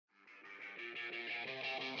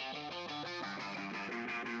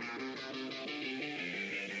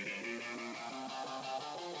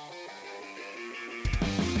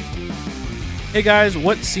Hey guys,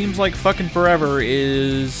 what seems like fucking forever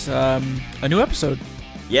is a new episode.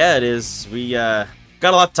 Yeah, it is. We got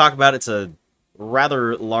a lot to talk about. It's a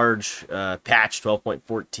rather large patch,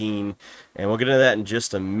 12.14, and we'll get into that in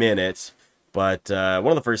just a minute. But one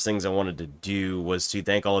of the first things I wanted to do was to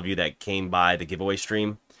thank all of you that came by the giveaway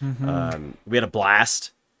stream. Mm-hmm. We had a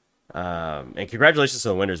blast, and congratulations to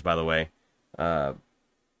the winners, by the way. I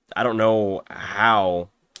don't know how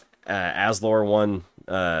Aslor won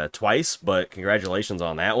twice, but congratulations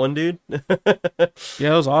on that one, dude. Yeah, it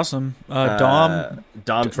was awesome. Dom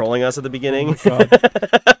trolling us at the beginning. Oh God.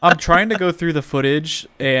 I'm trying to go through the footage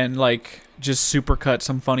and like just supercut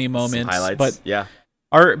some funny moments, some highlights. But yeah,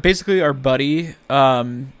 our buddy,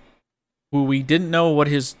 who we didn't know what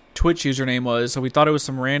his Twitch username was, so we thought it was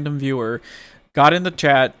some random viewer, got in the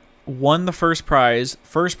chat, won the first prize.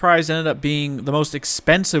 First prize ended up being the most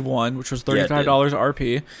expensive one, which was $35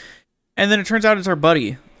 RP. And then it turns out it's our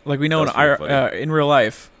buddy, like we know in real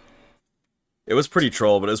life. It was pretty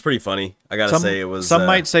troll, but it was pretty funny. I gotta say, it was. Some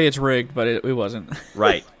might say it's rigged, but it wasn't.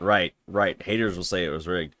 Right. Haters will say it was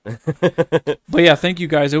rigged. But yeah, thank you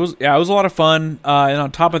guys. It was a lot of fun. And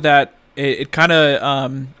on top of that, it kind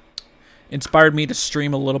of inspired me to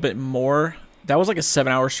stream a little bit more. That was like a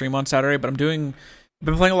 7-hour stream on Saturday, but I've been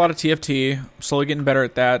playing a lot of TFT. I'm slowly getting better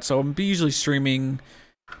at that, so I'm usually streaming.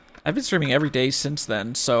 I've been streaming every day since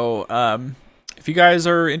then, so if you guys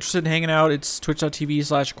are interested in hanging out, it's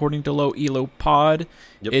twitch.tv/accordingtoloelopod.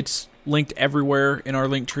 Yep. It's linked everywhere in our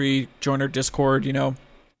link tree. Join our Discord, you know.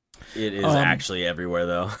 It is actually everywhere,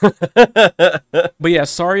 though. But yeah,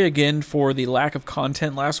 sorry again for the lack of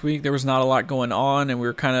content last week. There was not a lot going on, and we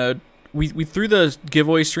were kind of... We threw the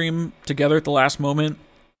giveaway stream together at the last moment,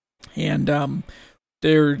 and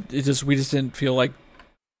we just didn't feel like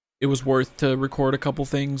it was worth to record a couple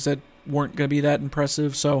things that weren't going to be that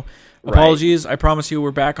impressive. So apologies. Right. I promise you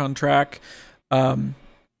we're back on track.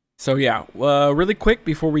 So yeah, really quick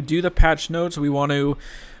before we do the patch notes, we want to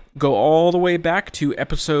go all the way back to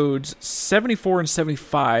episodes 74 and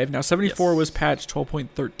 75. Now 74 was patch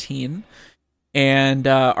 12.13, and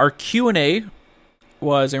our Q&A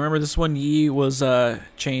was, I remember this one, Yi was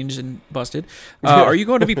changed and busted. Are you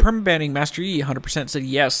going to be permabanning Master Yi? 100% said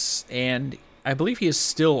yes, and I believe he is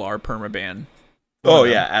still our permaban. Oh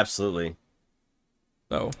yeah, absolutely.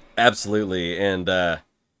 So absolutely, and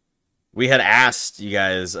we had asked you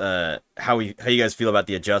guys how you guys feel about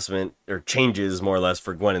the adjustment or changes, more or less,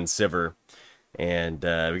 for Gwen and Sivir, and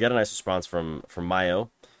we got a nice response from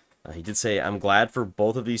Mayo. He did say, "I'm glad for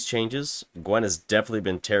both of these changes. Gwen has definitely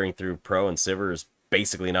been tearing through pro, and Sivir is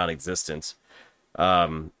basically non-existent.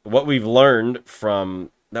 What we've learned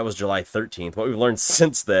from." That was July 13th. What we've learned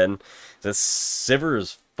since then is that Sivir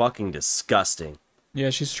is fucking disgusting. Yeah,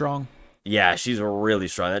 she's strong. Yeah, she's really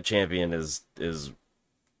strong. That champion is...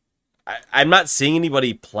 I'm not seeing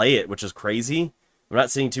anybody play it, which is crazy. I'm not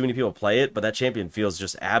seeing too many people play it, but that champion feels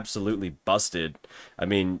just absolutely busted. I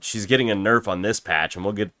mean, she's getting a nerf on this patch, and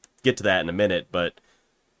we'll get to that in a minute, but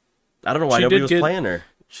I don't know why nobody was playing her.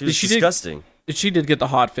 She's disgusting. She did get the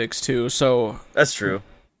hotfix, too, so... That's true.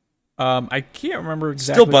 I can't remember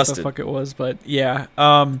exactly what the fuck it was, but yeah.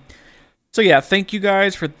 So yeah, thank you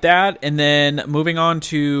guys for that. And then moving on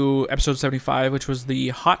to episode 75, which was the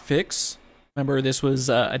hotfix. Remember, this was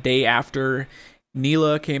a day after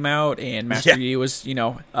Neela came out and Master Yi was,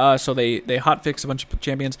 so they hotfixed a bunch of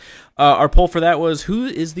champions. Our poll for that was, who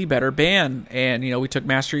is the better ban? And, we took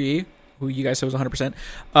Master Yi, who you guys said was 100%.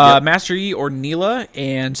 Master Yi or Neela,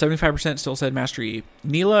 and 75% still said Master Yi.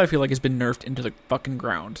 Neela, I feel like, has been nerfed into the fucking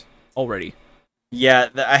ground already. Yeah,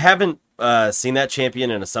 I haven't seen that champion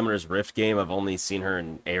in a Summoner's Rift game. I've only seen her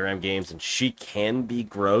in ARAM games, and she can be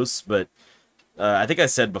gross, but I think I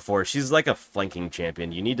said before, she's like a flanking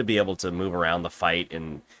champion. You need to be able to move around the fight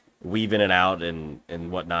and weave in and out and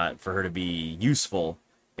whatnot for her to be useful.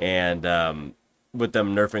 And with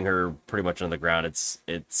them nerfing her pretty much on the ground,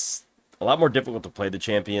 it's a lot more difficult to play the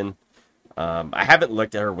champion. I haven't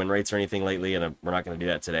looked at her win rates or anything lately, and we're not going to do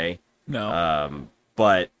that today. No.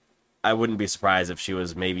 But I wouldn't be surprised if she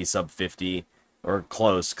was maybe sub 50 or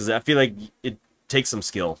close, because I feel like it takes some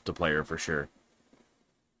skill to play her for sure.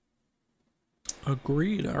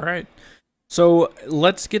 Agreed. All right. So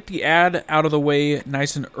let's get the ad out of the way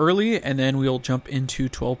nice and early, and then we'll jump into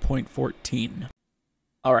 12.14.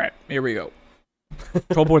 All right, here we go.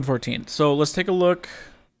 12.14. So let's take a look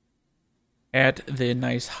at the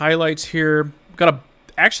nice highlights here. We've got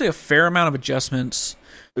actually a fair amount of adjustments.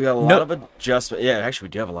 We got a lot of adjustment. Yeah, actually,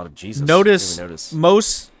 we do have a lot of Jesus. Notice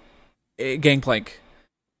most Gangplank,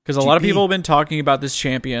 because a lot of people have been talking about this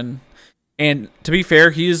champion. And to be fair,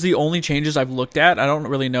 he is the only changes I've looked at. I don't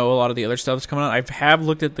really know a lot of the other stuff that's coming out. I have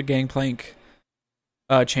looked at the Gangplank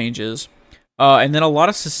changes, and then a lot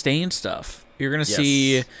of sustain stuff. You're gonna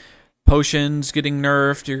see potions getting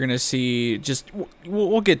nerfed. You're gonna see just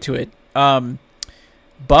we'll get to it.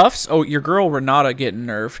 Buffs. Oh, your girl Renata getting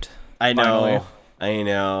nerfed. I know.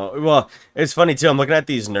 Well, it's funny too. I'm looking at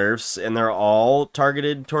these nerfs, and they're all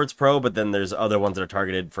targeted towards pro, but then there's other ones that are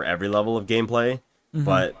targeted for every level of gameplay. Mm-hmm.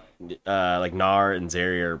 But like Gnar and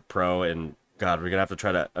Zeri are pro, and God, we're gonna have to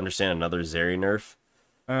try to understand another Zeri nerf.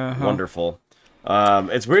 Wonderful.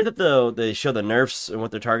 It's weird that they show the nerfs and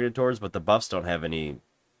what they're targeted towards, but the buffs don't have any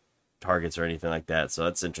targets or anything like that, so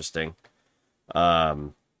that's interesting.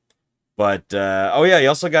 But you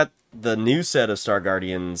also got the new set of Star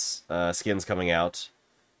Guardians skins coming out.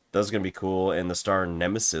 Those are gonna be cool, and the Star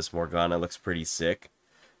Nemesis Morgana looks pretty sick.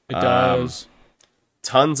 It does.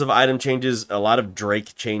 Tons of item changes, a lot of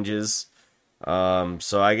Drake changes.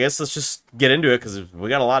 So I guess let's just get into it because we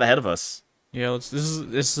got a lot ahead of us. Yeah,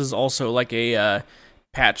 this is also like a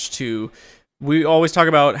patch to. We always talk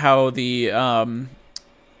about how the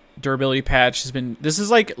durability patch has been. This is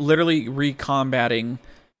like literally recombating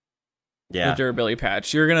the durability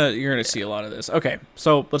patch. You're gonna see a lot of this. Okay,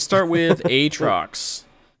 so let's start with Aatrox.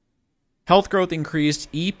 Health growth increased.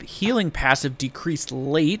 Healing passive decreased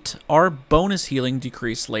late. Our bonus healing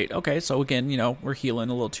decreased late. Okay, so again, we're healing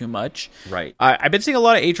a little too much. Right. I've been seeing a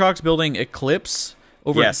lot of Aatrox building Eclipse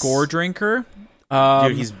over Gore Drinker.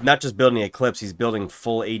 Dude, he's not just building Eclipse, he's building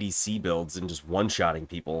full ADC builds and just one-shotting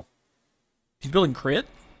people. He's building crit?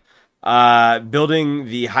 Building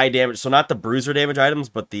the high damage, so not the bruiser damage items,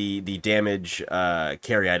 but the damage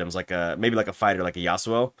carry items, like maybe like a fighter, like a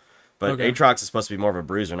Yasuo. But Aatrox is supposed to be more of a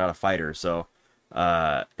bruiser, not a fighter, so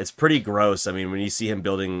it's pretty gross. I mean, when you see him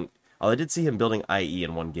building... I did see him building IE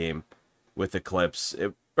in one game with Eclipse.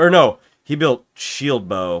 He built Shield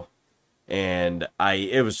Bow, and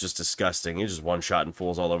it was just disgusting. He was just one-shotting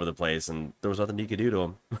fools all over the place, and there was nothing you could do to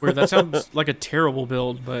him. Weird, that sounds like a terrible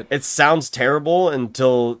build, but... It sounds terrible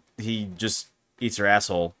until he just eats your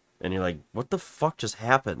asshole, and you're like, what the fuck just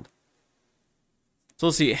happened? So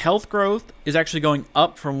let's see, health growth is actually going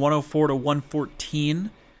up from 104 to 114.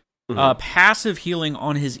 Mm-hmm. Passive healing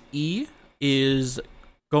on his E is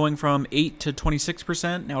going from 8 to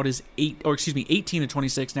 26%. Now it is 18 to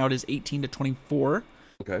 26. Now it is 18 to 24.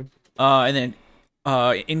 Okay. And then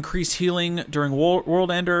increased healing during World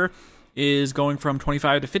Ender is going from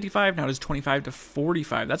 25 to 55. Now it is 25 to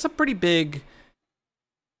 45. That's a pretty big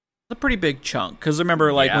chunk, because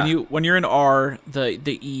remember, like when you're in R, the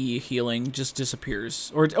E healing just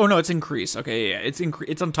disappears, or it's increased. Okay, yeah,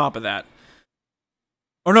 it's on top of that.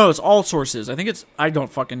 Or no, it's all sources. I think I don't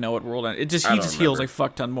fucking know what world. He just heals a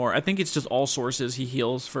fuck ton more. I think it's just all sources. He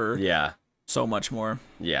heals for so much more.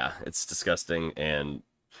 Yeah, it's disgusting, and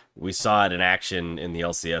we saw it in action in the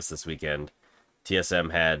LCS this weekend.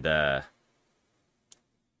 TSM had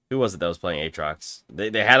who was it that was playing Aatrox?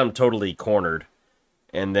 They had him totally cornered.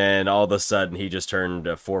 And then all of a sudden, he just turned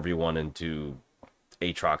a 4v1 into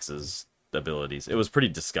Aatrox's abilities. It was pretty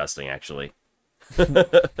disgusting, actually.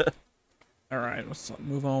 All right, let's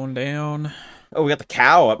move on down. Oh, we got the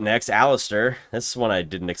cow up next, Alistar. This is one I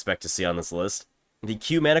didn't expect to see on this list. The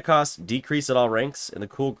Q mana cost decrease at all ranks, and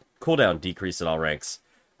the cooldown decrease at all ranks.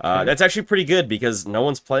 That's actually pretty good, because no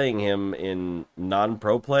one's playing him in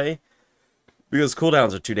non-pro play, because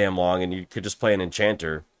cooldowns are too damn long, and you could just play an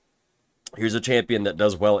Enchanter. Here's a champion that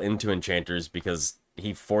does well into enchanters because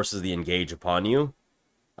he forces the engage upon you.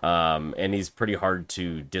 And he's pretty hard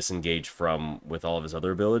to disengage from with all of his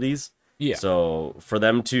other abilities. Yeah. So for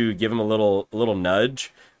them to give him a little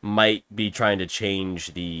nudge might be trying to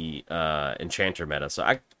change the enchanter meta. So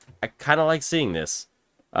I kind of like seeing this.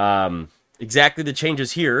 Exactly the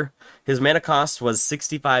changes here. His mana cost was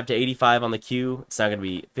 65 to 85 on the Q. It's now going to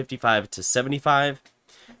be 55 to 75.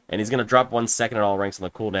 And he's going to drop 1 second at all ranks on the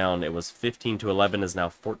cooldown. It was 15 to 11, is now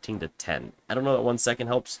 14 to 10. I don't know that 1 second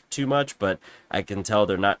helps too much, but I can tell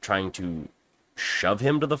they're not trying to shove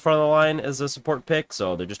him to the front of the line as a support pick,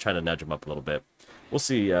 so they're just trying to nudge him up a little bit. We'll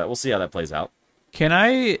see how that plays out. Can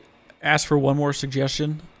I ask for one more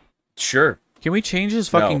suggestion? Sure. Can we change his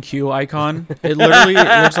fucking Q icon? It literally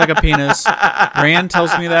looks like a penis. Rand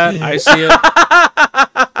tells me that. I see it.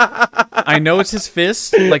 I know it's his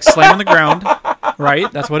fist, like slamming the ground, right?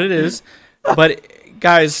 That's what it is. But,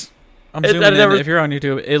 guys, I'm zooming in. If you're on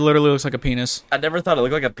YouTube, it literally looks like a penis. I never thought it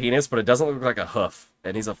looked like a penis, but it doesn't look like a hoof.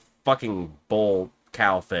 And he's a fucking bull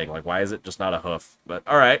cow thing. Like, why is it just not a hoof? But,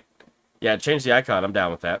 all right. Yeah, change the icon. I'm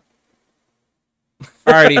down with that.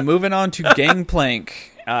 Alrighty, moving on to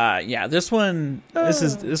Gangplank. Yeah, this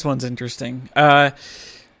one's interesting.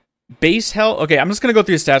 Base health. Okay, I'm just gonna go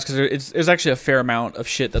through his stats because there's actually a fair amount of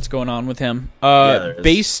shit that's going on with him.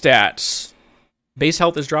 Base stats. Base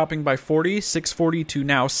health is dropping by 640 to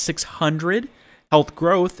now 600. Health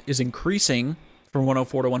growth is increasing from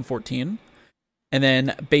 104 to 114. And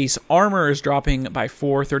then base armor is dropping by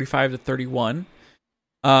 35 to 31.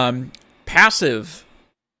 Passive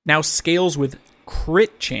now scales with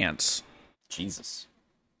crit chance. Jesus.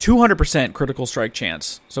 200% critical strike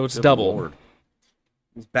chance. So it's Good double. Lord.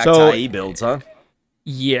 Back to IE builds, huh?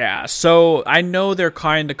 Yeah. So I know they're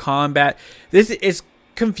kind of combat. This is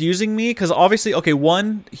confusing me because obviously, okay,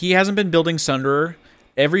 one, he hasn't been building Sunderer.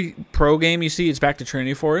 Every pro game you see, it's back to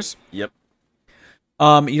Trinity Force. Yep.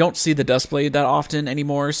 You don't see the Dustblade that often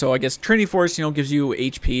anymore, so I guess Trinity Force, gives you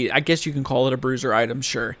HP. I guess you can call it a bruiser item,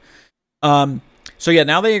 sure. So yeah,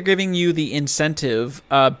 now they are giving you the incentive.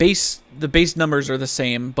 The base numbers are the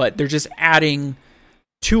same, but they're just adding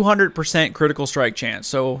 200% critical strike chance.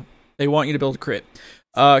 So they want you to build a crit.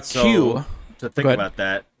 Q. To think about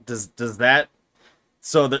that, does that?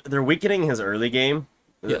 So they're weakening his early game.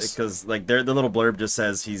 Yes. Because the little blurb just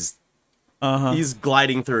says he's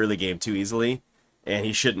gliding through early game too easily, and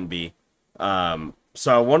he shouldn't be.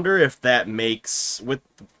 So I wonder if that makes, with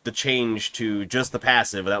the change to just the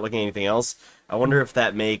passive without looking at anything else, I wonder if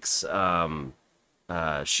that makes Shield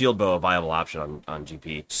Bow a viable option on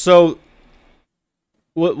GP. So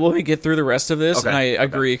let me get through the rest of this, Okay. and I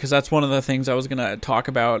agree, because that's one of the things I was going to talk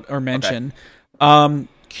about or mention.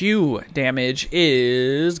 Q damage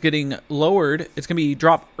is getting lowered. It's going to be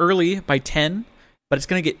dropped early by 10, but it's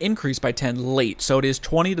going to get increased by 10 late. So it is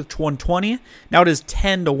 20 to 120. Now it is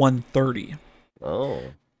 10 to 130. Oh.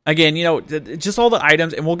 Again, just all the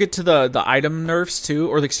items, and we'll get to the item nerfs too,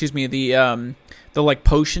 or the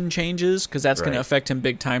potion changes, because that's going to affect him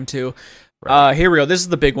big time too. Right. Here we go. This is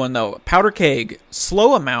the big one though. Powder Keg,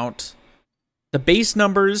 slow amount. The base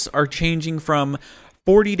numbers are changing from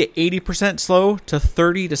 40 to 80% slow to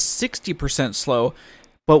 30 to 60% slow,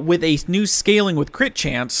 but with a new scaling with crit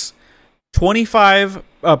chance, 0.25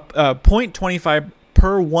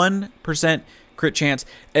 per 1% crit chance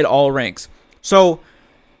at all ranks. So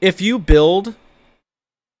if you build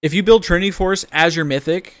Trinity Force as your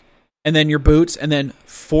mythic, and then your boots, and then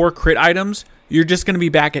 4 crit items, you're just going to be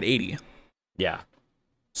back at 80. Yeah.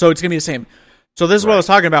 So it's going to be the same. So this is what I was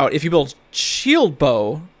talking about. If you build Shield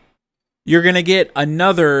Bow, you're going to get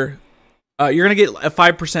another... you're going to get a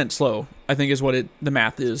 5% slow, I think is what the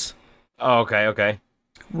math is. Oh, okay.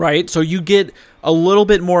 Right? So you get a little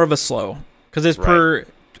bit more of a slow. Because it's per...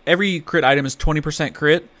 Every crit item is 20%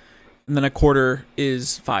 crit, and then a quarter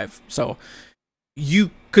is 5. So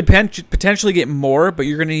you could potentially get more, but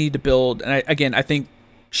you're going to need to build... And I think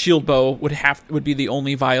Shield Bow would be the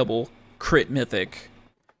only viable crit mythic.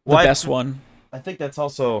 The best one. I think that's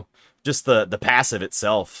also... Just the passive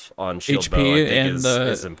itself on Shield HP Bow, I think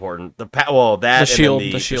is important. The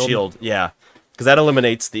shield, yeah, because that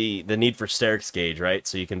eliminates the need for Sterix Gauge, right?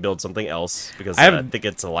 So you can build something else, because I think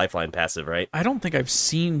it's a lifeline passive, right? I don't think I've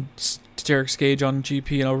seen Sterix Gauge on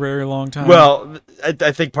GP in a very long time. Well,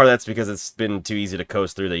 I think part of that's because it's been too easy to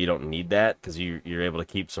coast through that you don't need that, because you're able to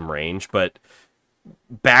keep some range. But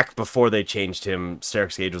back before they changed him,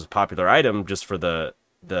 Sterix Gauge was a popular item just for the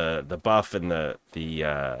buff and the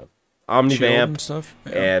Omnivamp and stuff,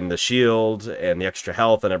 and the shield and the extra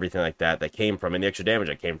health and everything like that came from it, and the extra damage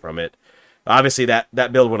that came from it. Obviously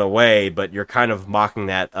that build went away, but you're kind of mocking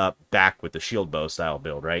that up back with the Shield Bow style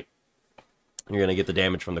build, right? You're going to get the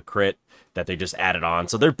damage from the crit that they just added on.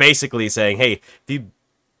 So they're basically saying, hey, if you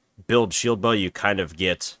build Shield Bow, you kind of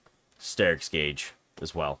get Sterix Gauge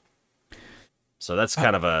as well. So that's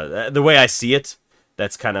kind of the way I see it,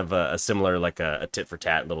 that's kind of a similar, like a tit for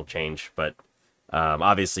tat little change, but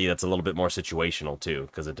obviously that's a little bit more situational too,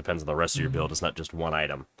 because it depends on the rest of your build. It's not just one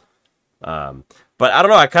item. But I don't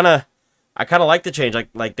know. I kind of like the change.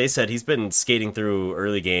 Like they said, he's been skating through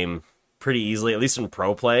early game pretty easily, at least in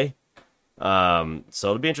pro play. So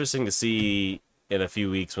it'll be interesting to see in a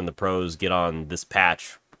few weeks when the pros get on this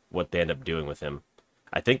patch what they end up doing with him.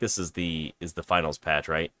 I think this is the finals patch,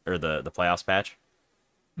 right? Or the playoffs patch?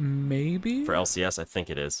 Maybe for LCS, I think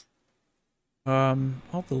it is. I'll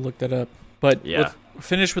have to look that up. But yeah, let's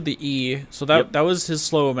finish with the E. So that was his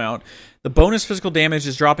slow amount. The bonus physical damage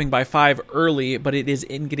is dropping by 5 early, but it is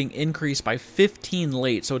getting increased by 15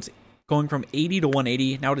 late. So it's going from 80 to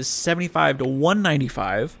 180. Now it is 75 to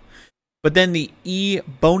 195. But then the E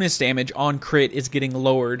bonus damage on crit is getting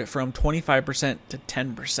lowered from 25% to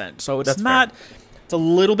 10%. So it's It's a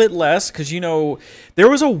little bit less, because there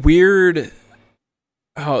was a weird...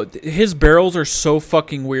 Oh, his barrels are so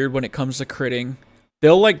fucking weird when it comes to critting.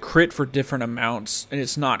 they'll like crit for different amounts, and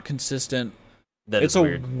it's not consistent. It's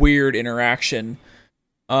a weird interaction.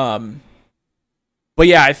 But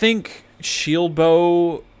yeah, I think Shield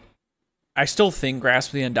Bow. I still think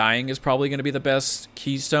Grasp of the Undying is probably going to be the best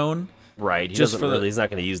keystone. Right. He's not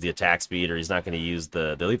going to use the attack speed, or he's not going to use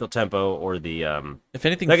the lethal tempo, or the if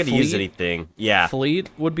anything, not going to use anything. Yeah, Fleet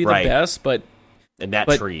would be the best, but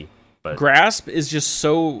tree. But Grasp is just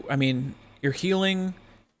so. I mean, you're healing,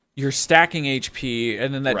 you're stacking HP,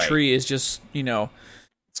 and then that tree is just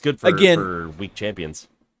it's good for weak champions.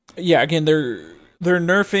 Yeah, again, they're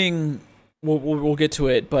nerfing. We'll get to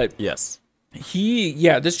it, but yes.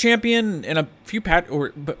 This champion in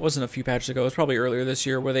but wasn't a few patches ago. It was probably earlier this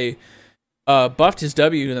year where they buffed his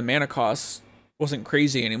W to the mana cost wasn't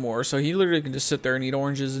crazy anymore. So he literally can just sit there and eat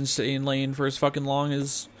oranges and stay in lane for as fucking long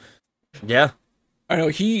as. Yeah, I know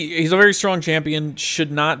he's a very strong champion.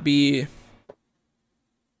 Should not be.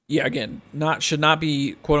 Yeah, again, should not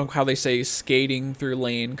be quote unquote how they say skating through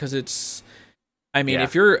lane, because it's. I mean,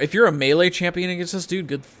 if you're a melee champion against this dude,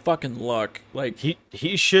 good fucking luck. Like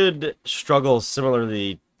he should struggle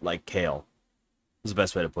similarly like Kayle. Is the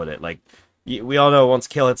best way to put it. Like we all know, once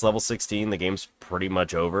Kayle hits level 16, the game's pretty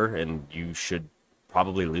much over, and you should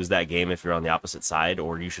probably lose that game if you're on the opposite side,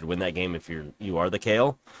 or you should win that game if you are the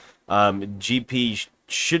Kayle. GP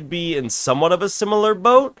should be in somewhat of a similar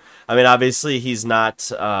boat. I mean, obviously he's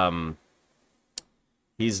not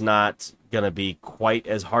gonna be quite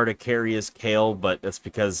as hard a carry as Kayle, but that's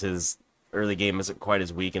because his early game isn't quite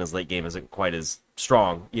as weak and his late game isn't quite as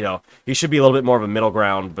strong. He should be a little bit more of a middle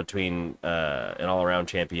ground between an all-around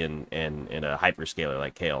champion and a hyperscaler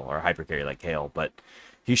like Kayle, or a hyper carry like Kayle. But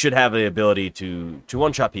he should have the ability to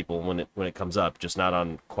one-shot people when it comes up, just not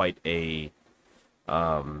on quite a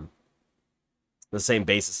the same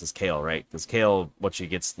basis as Kayle, right? Because Kayle, once she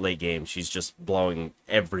gets late game, she's just blowing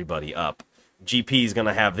everybody up. GP is going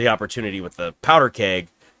to have the opportunity with the powder keg,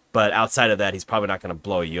 but outside of that, he's probably not going to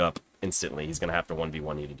blow you up instantly. He's going to have to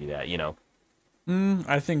 1v1 you to do that,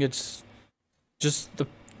 I think it's just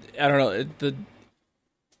I don't know.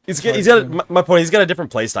 My point, he's got a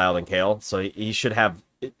different play style than Kayle, so he should have,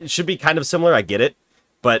 it should be kind of similar, I get it,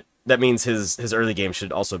 but that means his early game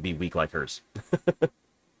should also be weak like hers.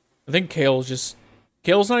 I think Kayle's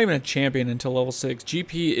not even a champion until level 6.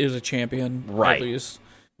 GP is a champion, right? At least.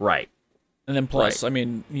 Right. And then plus, I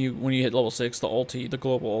mean, when you hit level 6, the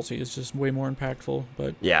global ulti is just way more impactful.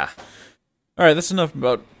 But yeah. All right, that's enough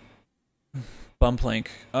about Bumplink.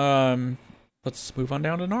 Let's move on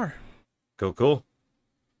down to Gnar. Cool.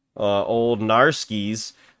 Old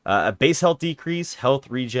Narskis. A base health decrease, health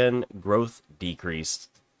regen, growth decrease.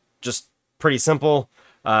 Just pretty simple.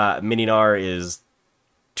 Mini Gnar is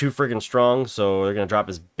too freaking strong, so they're going to drop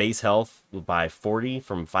his base health by 40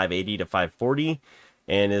 from 580 to 540.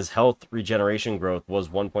 And his health regeneration growth was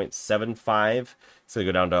 1.75. It's going to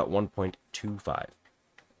go down to 1.25.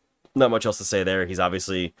 Not much else to say there. He's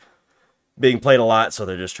obviously being played a lot, so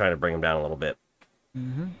they're just trying to bring him down a little bit.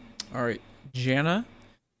 Mm-hmm. All right. Janna.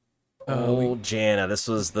 Janna.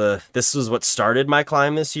 This was what started my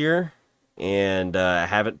climb this year. And I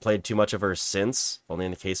haven't played too much of her since. Only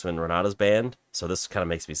in the case when Renata's banned. So this kind of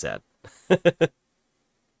makes me sad.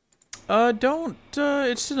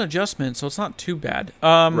 It's an adjustment, so it's not too bad.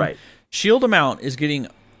 Right. Shield amount is getting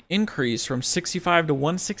increased from 65 to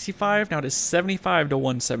 165 now to 75 to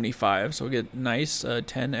 175. So we get nice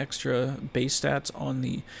 10 extra base stats on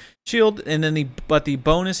the shield, and then the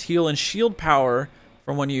bonus heal and shield power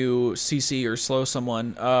from when you CC or slow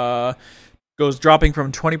someone goes dropping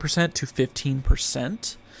from 20% to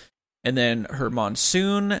 15%. And then her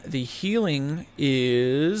monsoon, the healing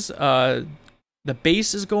is the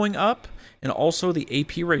base is going up, and also the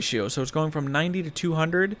AP ratio. So it's going from 90 to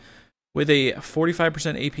 200 with a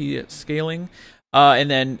 45% AP scaling. And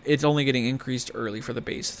then it's only getting increased early for the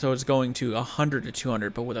base. So it's going to 100 to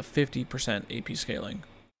 200, but with a 50% AP scaling.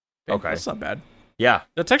 Okay. That's not bad. Yeah.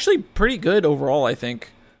 That's actually pretty good overall, I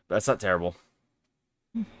think. That's not terrible.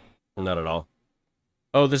 Not at all.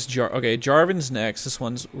 Oh, Jarvan's next. This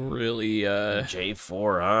one's really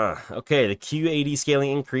J4, huh? Okay, the Q80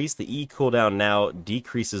 scaling increase. The E cooldown now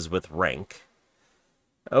decreases with rank.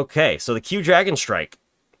 Okay, so the Q Dragon Strike.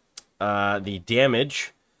 The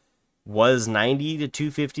damage was 90 to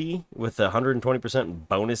 250 with a 120%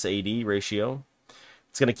 bonus AD ratio.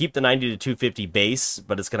 It's going to keep the 90 to 250 base,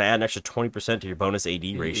 but it's going to add an extra 20% to your bonus AD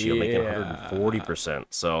ratio, making it 140%.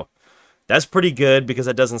 So that's pretty good because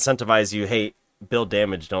that does incentivize you, hey, build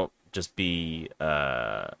damage, don't just be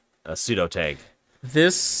a pseudo tank.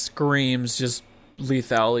 This screams just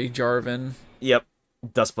lethality Jarvan. Yep.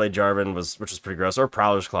 Duskblade Jarvan which was pretty gross, or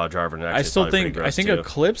Prowler's Claw Jarvan. Actually, I still think too.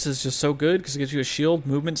 Eclipse is just so good because it gives you a shield,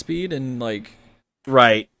 movement speed, and like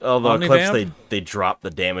right. Although Eclipse, Omnivamp? they drop the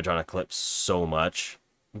damage on Eclipse so much.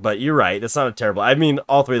 But you're right. That's not a terrible. I mean,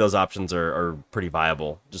 all three of those options are pretty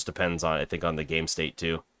viable. Just depends on, I think, on the game state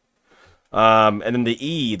too. And then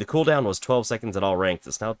the cooldown was 12 seconds at all ranks.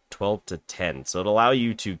 It's now 12 to 10. So it'll allow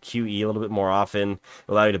you to QE a little bit more often.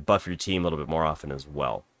 It'll allow you to buff your team a little bit more often as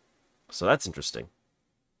well. So that's interesting.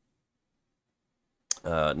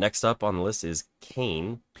 Next up on the list is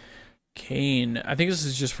Kayn. Kayn. I think this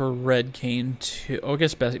is just for red Kayn too. Oh, I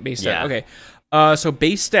guess base stat. Yeah. Okay. So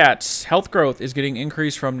base stats, health growth is getting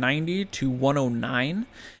increased from 90 to 109.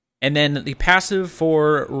 And then the passive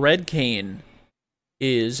for red Kayn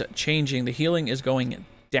is changing. The healing is going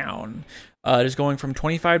down. It is going from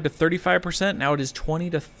 25 to 35%. Now it is 20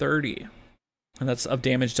 to 30. And that's of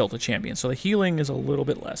damage dealt to champion. So the healing is a little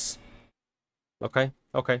bit less. Okay.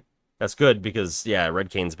 That's good because, yeah, red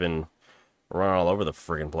Kayn's been running all over the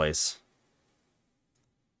friggin' place.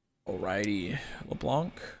 Alrighty.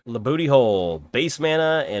 LeBlanc. The booty hole. Base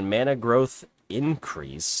mana and mana growth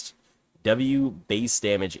increased. W base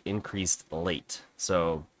damage increased late.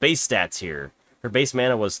 So, base stats here. Her base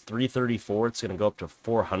mana was 334. It's going to go up to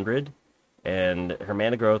 400. And her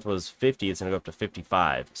mana growth was 50. It's going to go up to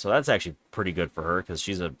 55. So that's actually pretty good for her because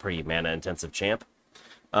she's a pretty mana-intensive champ.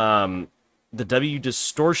 The W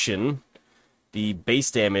distortion, the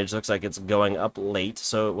base damage looks like it's going up late.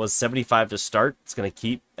 So it was 75 to start. It's going to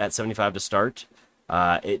keep at 75 to start.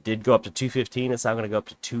 It did go up to 215. It's now going to go up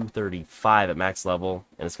to 235 at max level.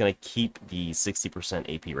 And it's going to keep the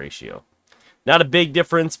 60% AP ratio. Not a big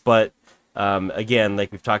difference, but again,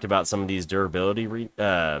 like we've talked about some of these durability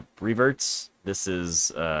reverts, this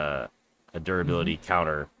is a durability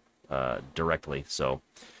counter directly. So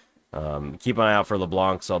keep an eye out for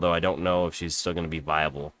LeBlanc, although I don't know if she's still going to be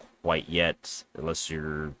viable quite yet, unless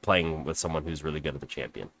you're playing with someone who's really good at the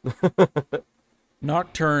champion.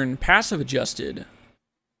 Nocturne, passive adjusted.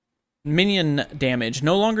 Minion damage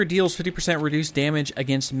no longer deals 50% reduced damage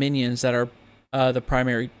against minions that are the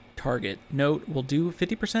primary target. Note, will do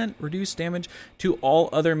 50% reduced damage to all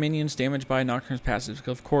other minions damaged by Nocturne's passives.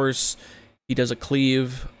 Of course, he does a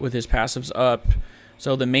cleave with his passives up,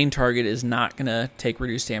 so the main target is not going to take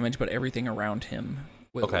reduced damage, but everything around him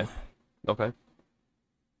will. Okay.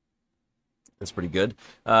 That's pretty good.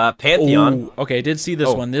 Pantheon. Ooh, okay, I did see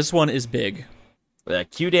this one. This one is big.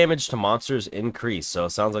 Q damage to monsters increase, so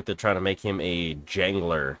it sounds like they're trying to make him a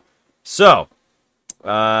jangler. So,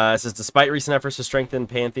 it says, despite recent efforts to strengthen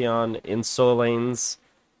Pantheon in solo lanes,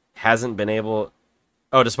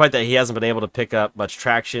 despite that, he hasn't been able to pick up much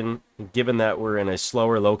traction. Given that we're in a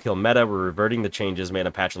slower low-kill meta, we're reverting the changes made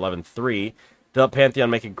in patch 11.3 to help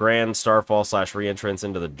Pantheon make a grand starfall / re-entrance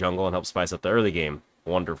into the jungle and help spice up the early game.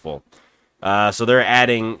 Wonderful. So they're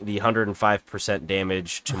adding the 105%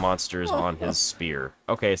 damage to monsters on his spear.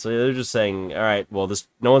 Okay, so they're just saying, all right, well,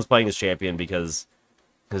 no one's playing this champion because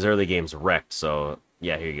his early game's wrecked, so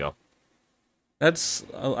yeah, here you go. That's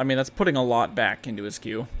putting a lot back into his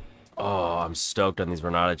queue. Oh, I'm stoked on these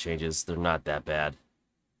Renata changes. They're not that bad.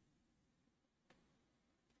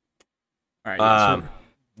 All right.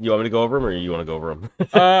 You want me to go over them, or you want to go over them?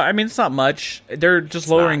 It's not much. They're just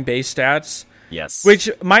lowering base stats. Yes. Which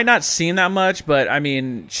might not seem that much, but I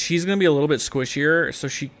mean, she's going to be a little bit squishier, so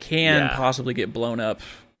she can possibly get blown up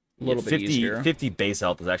a little bit easier. 50 base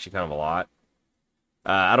health is actually kind of a lot.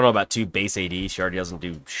 I don't know about 2 base AD. She already doesn't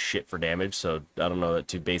do shit for damage, so I don't know that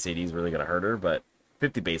 2 base AD is really going to hurt her, but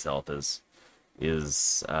 50 base health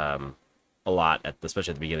is a lot,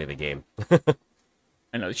 especially at the beginning of the game.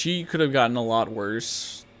 I know, she could have gotten a lot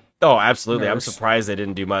worse. Oh, absolutely. I'm surprised they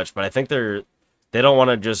didn't do much, but I think they don't want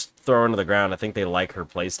to just throw her into the ground. I think they like her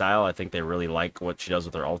playstyle. I think they really like what she does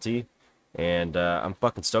with her ulti, and I'm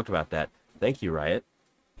fucking stoked about that. Thank you, Riot.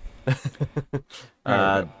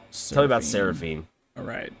 Tell me about Seraphine. All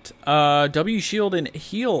right. W shield and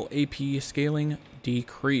heal AP scaling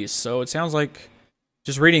decrease. So it sounds like,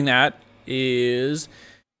 just reading that, is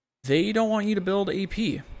they don't want you to build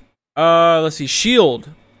AP. Let's see. Shield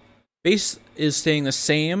base is staying the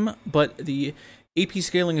same, but the AP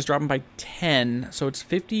scaling is dropping by 10. So it's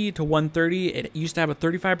 50 to 130. It used to have a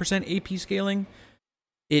 35% AP scaling.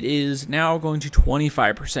 It is now going to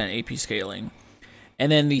 25% AP scaling.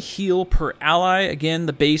 And then the heal per ally, again,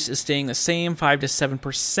 the base is staying the same, 5 to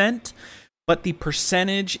 7%, but the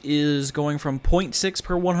percentage is going from 0.6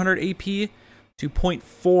 per 100 AP to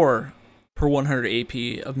 0.4 per 100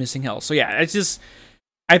 AP of missing health. So yeah, it's just,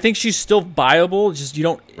 I think she's still viable, just you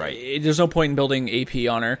don't, there's no point in building AP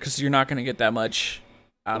on her, because you're not going to get that much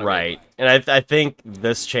out of Right. And I think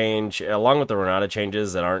this change, along with the Renata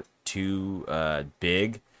changes that aren't too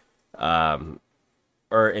big, um,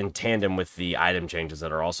 or in tandem with the item changes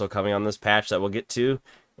that are also coming on this patch that we'll get to.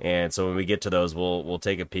 And so when we get to those, we'll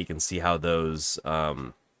take a peek and see how those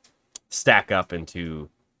stack up into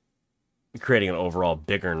creating an overall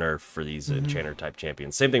bigger nerf for these enchanter type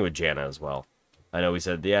champions. Same thing with Janna as well. I know we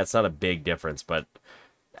said, yeah, it's not a big difference, but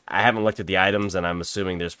I haven't looked at the items, and I'm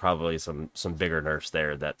assuming there's probably some bigger nerfs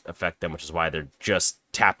there that affect them, which is why they're just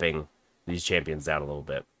tapping these champions down a little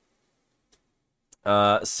bit.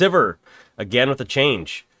 Sivir, again with a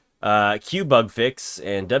change. Q bug fix,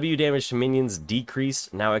 and W damage to minions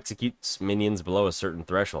decreased, now executes minions below a certain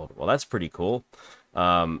threshold. Well, that's pretty cool.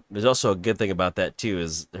 There's also a good thing about that, too,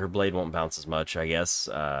 is her blade won't bounce as much, I guess.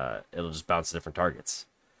 It'll just bounce to different targets.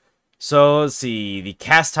 So, let's see. The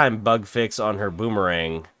cast time bug fix on her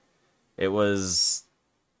boomerang. It was...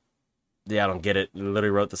 Yeah, I don't get it. It literally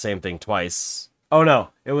wrote the same thing twice. Oh, no.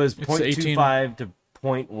 It was 0.25 to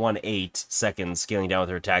 0.18 seconds scaling down with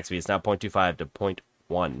her attack speed. It's now 0.25 to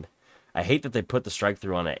 0.1. I hate that they put the strike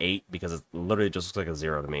through on an 8 because it literally just looks like a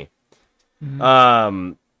 0 to me.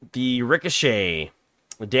 Mm-hmm. The ricochet...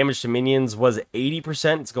 The damage to minions was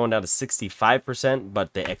 80%. It's going down to 65%,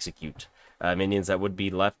 but they execute. Minions that would be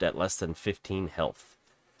left at less than 15 health.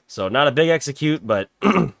 So not a big execute, but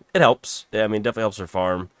it helps. Yeah, I mean, definitely helps her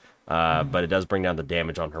farm. But it does bring down the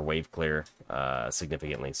damage on her wave clear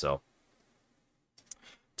significantly. So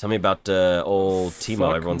tell me about old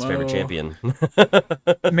Teemo, everyone's favorite champion.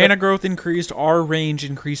 Mana growth increased, R range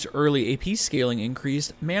increased early, AP scaling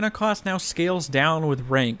increased. Mana cost now scales down with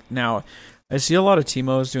rank. Now, I see a lot of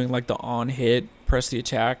Teemos doing like the on hit, press the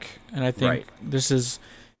attack, and I think this is...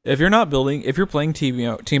 If you're playing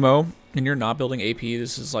Teemo and you're not building AP,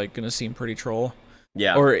 this is like going to seem pretty troll.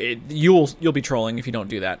 Yeah. Or you'll be trolling if you don't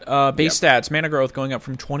do that. Base stats, mana growth going up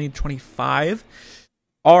from 20 to 25.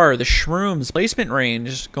 R, the shrooms placement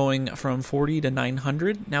range going from 40 to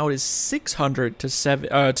 900. Now it is 600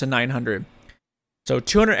 to 900. So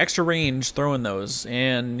 200 extra range throwing those.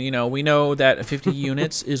 And, we know that 50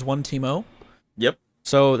 units is one Teemo. Yep.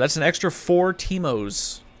 So that's an extra 4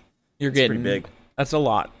 Teemos you're getting. Pretty big. That's a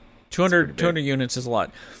lot. 200 units is a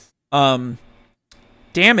lot.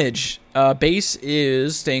 Damage. Base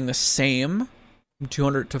is staying the same from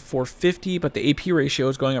 200 to 450, but the AP ratio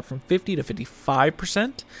is going up from 50 to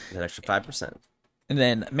 55%. That extra 5%. And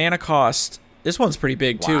then mana cost. This one's pretty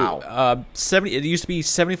big, too. Wow. 70. It used to be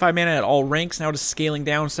 75 mana at all ranks. Now it's scaling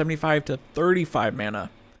down 75 to 35 mana.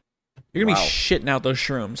 You're going to be shitting out those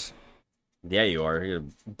shrooms. Yeah, you are. You're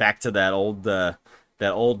back to that old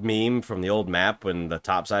meme from the old map when the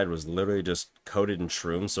top side was literally just coated in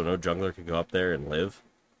shrooms, so no jungler could go up there and live.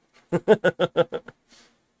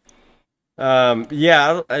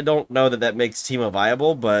 Yeah, I don't know that makes Teemo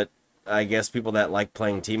viable, but I guess people that like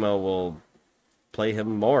playing Teemo will play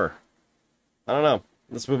him more. I don't know.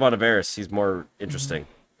 Let's move on to Varus. He's more interesting.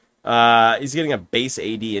 He's getting a base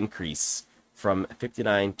AD increase from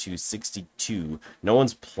 59 to 62. No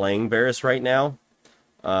one's playing Varus right now.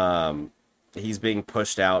 He's being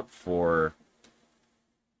pushed out for...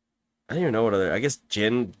 I don't even know what other... I guess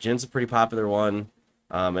Jin's a pretty popular one.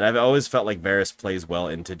 And I've always felt like Varus plays well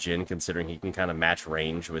into Jin, considering he can kind of match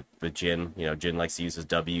range with Jin. Jin likes to use his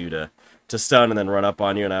W to stun and then run up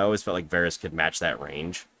on you, and I always felt like Varus could match that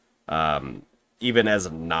range. Even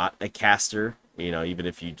as not a caster, even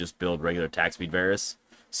if you just build regular attack speed Varus.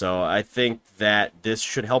 So I think that this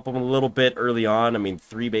should help him a little bit early on. I mean,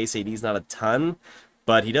 3 base AD is not a ton,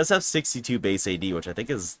 but he does have 62 base AD, which I think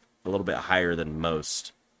is a little bit higher than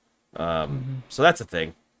most. So that's a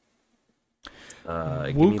thing.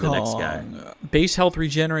 Give me the next guy. Base health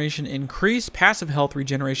regeneration increased. Passive health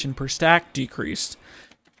regeneration per stack decreased.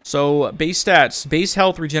 So base stats. Base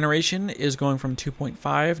health regeneration is going from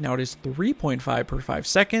 2.5. Now it is 3.5 per 5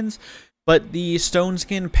 seconds. But the Stone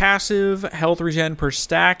Skin passive health regen per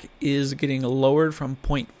stack is getting lowered from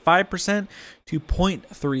 0.5% to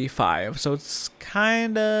 0.35. So it's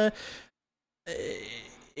kind of...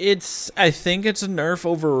 I think it's a nerf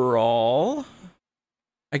overall.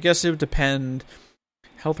 I guess it would depend.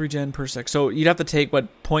 Health regen per sec. So you'd have to take,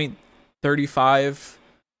 0.35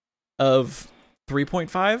 of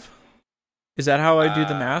 3.5? Is that how I do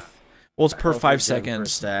the math? Well, it's per 5 seconds. Per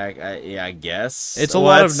stack. I guess. It's a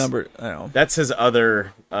lot of number. I don't know. That's his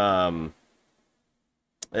other...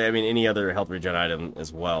 any other health regen item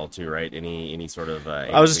as well, too, right? Any sort of...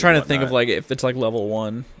 I was just trying to think of, if it's, level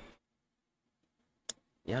 1.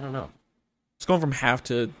 Yeah, I don't know. It's going from half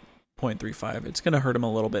to 0.35. It's going to hurt him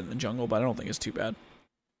a little bit in the jungle, but I don't think it's too bad.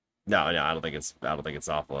 No, I don't think it's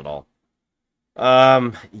awful at all.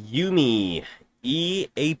 Yuumi E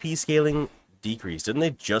AP scaling decreased. Didn't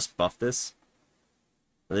they just buff this?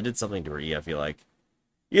 Or they did something to her E, I feel like.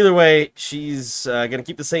 Either way, she's going to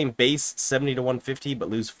keep the same base, 70 to 150, but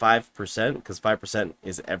lose 5%, because 5%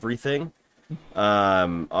 is everything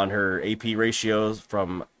on her AP ratios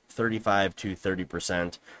from 35 to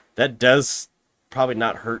 30%. That does probably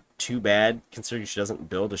not hurt too bad, considering she doesn't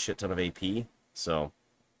build a shit ton of AP. So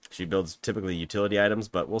she builds typically utility items,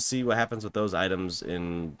 but we'll see what happens with those items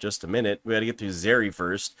in just a minute. We got to get through Zeri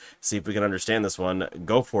first, see if we can understand this one.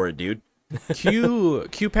 Go for it, dude. Q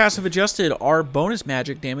passive adjusted, our bonus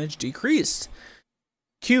magic damage decreased.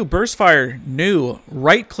 Q burst fire, new,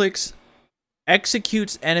 right clicks,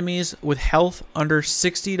 executes enemies with health under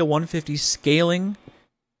 60 to 150 scaling,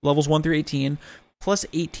 levels 1 through 18, plus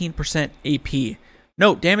 18% AP.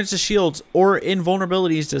 Note, damage to shields or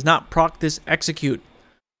invulnerabilities does not proc this execute.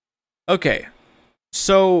 Okay,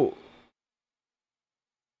 so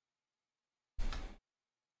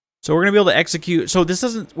we're going to be able to execute. So this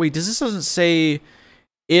doesn't, wait, does this doesn't say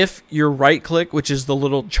if your right click, which is the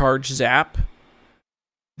little charge zap,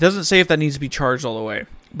 doesn't say if that needs to be charged all the way.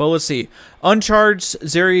 But let's see. Uncharged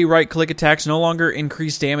Zeri right click attacks no longer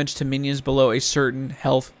increase damage to minions below a certain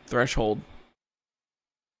health threshold.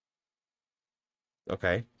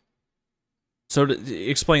 Okay. So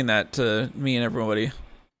explain that to me and everybody.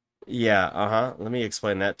 Yeah, Let me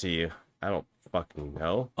explain that to you. I don't fucking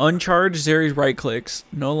know. Uncharged Zeri's right clicks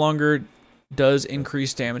no longer does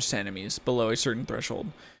increase damage to enemies below a certain threshold.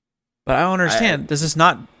 But I don't understand. Does this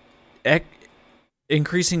not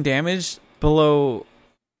increasing damage below?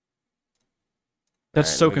 That's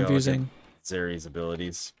so confusing. Zeri's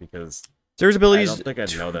abilities, because Zeri's abilities, I don't think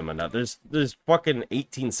I know them enough. There's fucking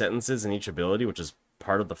 18 sentences in each ability, which is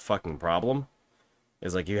part of the fucking problem.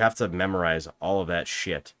 Is like you have to memorize all of that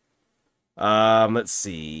shit. Let's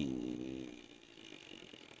see.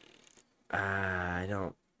 I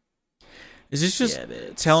don't. Is this just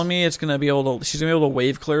telling me it's gonna be able to? She's gonna be able to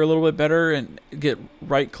wave clear a little bit better and get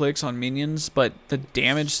right clicks on minions, but the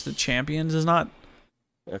damage to champions is not.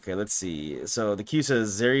 Okay, let's see. So the Q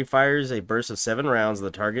says Zeri fires a burst of 7 rounds in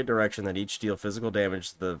the target direction that each deal physical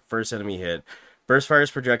damage to the first enemy hit. Burst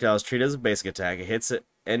fires projectiles treated as a basic attack. It hits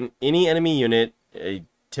any enemy unit a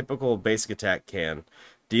typical basic attack can.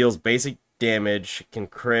 Deals basic damage, can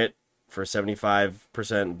crit for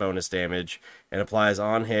 75% bonus damage, and applies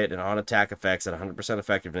on hit and on attack effects at 100%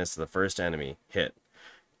 effectiveness to the first enemy hit.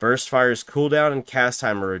 Burst fire's cooldown and cast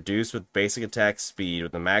time are reduced with basic attack speed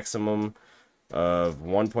with a maximum of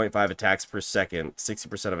 1.5 attacks per second,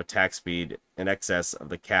 60% of attack speed in excess of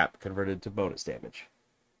the cap converted to bonus damage.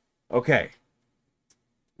 Okay.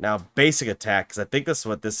 Now, basic attack, because I think that's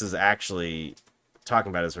what this is actually talking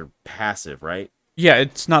about, is her passive, right? Yeah,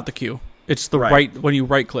 it's not the Q. It's the right when you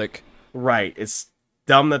right click. Right. It's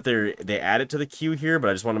dumb that they add it to the Q here, but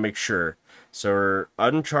I just want to make sure. So her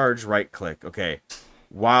uncharged right click. Okay.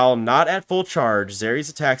 While not at full charge, Zeri's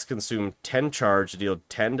attacks consume 10 charge to deal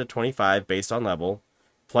 10 to 25 based on level,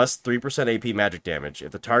 plus 3% AP magic damage.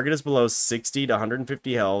 If the target is below 60 to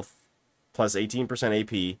 150 health, plus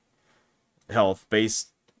 18% AP health based.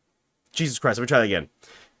 Jesus Christ, let me try that again.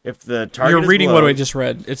 If the target You're reading below, what I just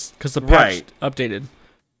read. It's because the patch updated.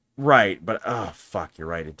 Right, but oh fuck, you're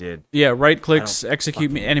right, it did. Yeah, right clicks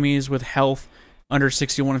execute enemies with health under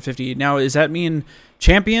 61 and 50. Now, does that mean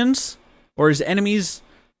champions or is enemies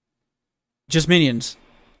just minions?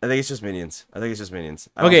 I think it's just minions.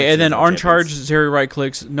 Okay, and then uncharged Zeri right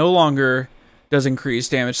clicks no longer does increase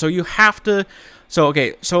damage. So you have to. So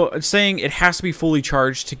it's saying it has to be fully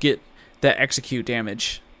charged to get that execute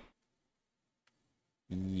damage.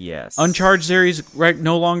 Yes. Uncharged Zeri's right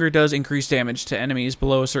no longer does increase damage to enemies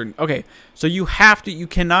below a certain. Okay, so you have to. You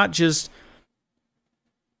cannot just.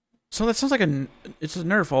 So that sounds like it's a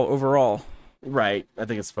nerf overall. Right, I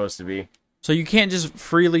think it's supposed to be. So you can't just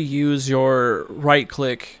freely use your right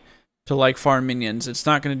click to like farm minions. It's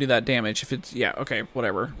not going to do that damage if it's okay,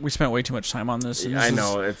 whatever. We spent way too much time on this. I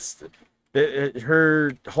know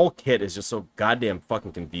her whole kit is just so goddamn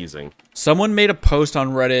fucking confusing. Someone made a post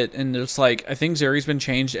on Reddit and it's like I think Zeri's been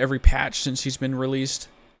changed every patch since she's been released.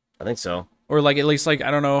 I think so. Or like at least like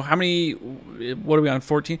I don't know how many. What are we on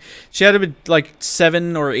 14? She had to be like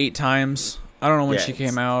 7 or 8 times. I don't know when she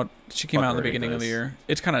came out. She came out in the beginning of the year.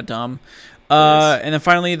 It's kind of dumb. And then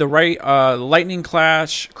finally, the lightning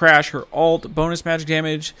crash. Her alt bonus magic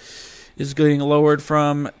damage is getting lowered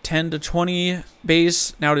from 10 to 20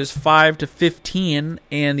 base. Now it is 5 to 15,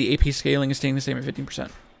 and the AP scaling is staying the same at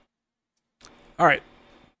 15%. All right.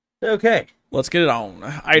 Okay. Let's get it on.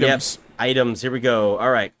 Items. Yep. Items. Here we go.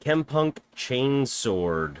 All right. Chempunk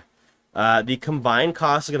Chainsword. The combined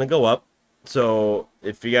cost is going to go up. So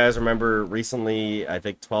if you guys remember recently, I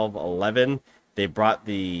think 12.11, they brought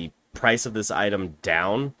the price of this item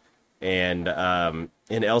down, and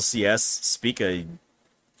in LCS, Spica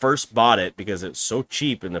first bought it because it's so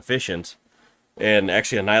cheap and efficient, and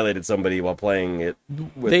actually annihilated somebody while playing it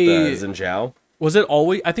with Xin Zhao. Was it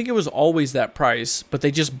always? I think it was always that price, but they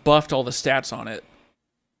just buffed all the stats on it.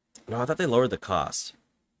 No, I thought they lowered the cost.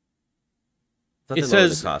 It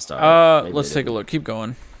says, let's take a look. Keep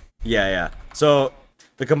going. Yeah. So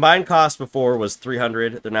the combined cost before was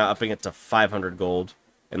 300. They're now upping it to 500 gold,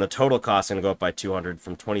 and the total cost is going to go up by 200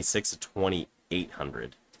 from 26 to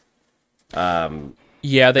 2,800.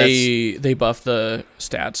 Yeah, they buffed the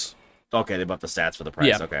stats. Okay, they buffed the stats for the price.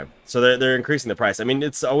 Yeah. Okay, so they're increasing the price. I mean,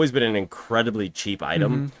 it's always been an incredibly cheap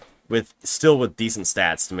item with decent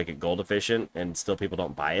stats to make it gold efficient, and still people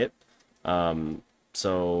don't buy it.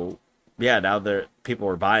 So yeah, now people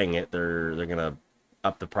are buying it. They're gonna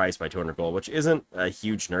up the price by 200 gold, which isn't a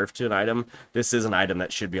huge nerf to an item. This is an item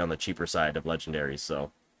that should be on the cheaper side of legendaries.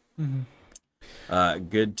 So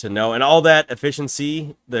good to know. And all that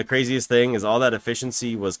efficiency, the craziest thing is all that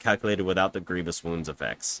efficiency was calculated without the Grievous Wounds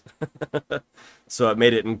effects. So it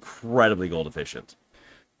made it incredibly gold efficient,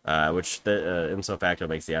 which the ipso facto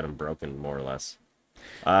makes the item broken more or less.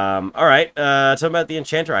 All right, talking about the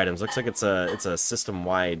enchanter items. Looks like it's a system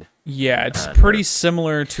wide. Yeah, it's pretty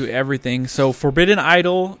similar to everything. So Forbidden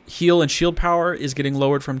Idol heal and shield power is getting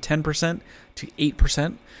lowered from 10% to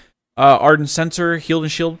 8%. Ardent Censer heal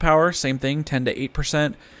and shield power, same thing, 10 to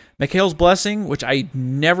 8%. Mikhail's Blessing, which I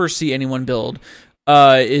never see anyone build,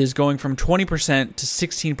 is going from 20% to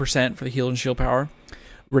 16% for the heal and shield power.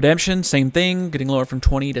 Redemption, same thing, getting lower from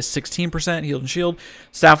 20 to 16% heal and shield.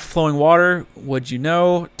 Staff of Flowing Water, would you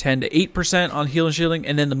know, 10 to 8% on heal and shielding.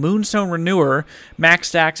 And then the Moonstone Renewer, max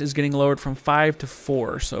stacks, is getting lowered from 5 to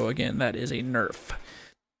 4. So again, that is a nerf.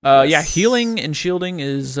 Yeah, healing and shielding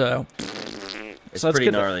is... it's pretty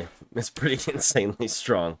gnarly. It's pretty insanely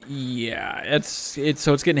strong. Yeah, it's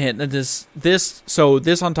getting hit. And this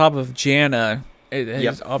on top of Janna,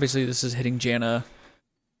 obviously this is hitting Janna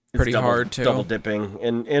pretty hard too. Double dipping,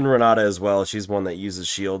 and Renata as well. She's one that uses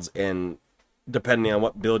shields, and depending on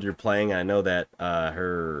what build you're playing, I know that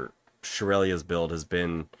her Shurelya's build has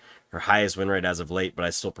been her highest win rate as of late, but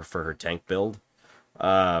I still prefer her tank build.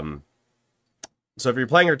 So if you're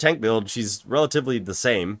playing her tank build, she's relatively the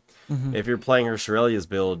same. If you're playing her Shurelya's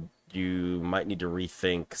build, you might need to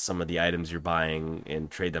rethink some of the items you're buying and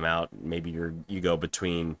trade them out. Maybe you go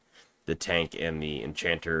between the tank and the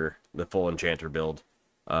enchanter, the full enchanter build.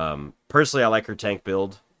 Personally, I like her tank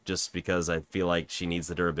build just because I feel like she needs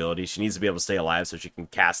the durability. She needs to be able to stay alive so she can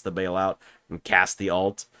cast the bailout and cast the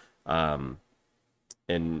ult, and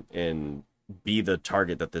be the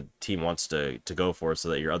target that the team wants to go for, so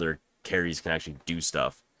that your other carries can actually do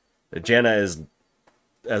stuff. Janna is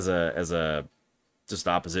as a just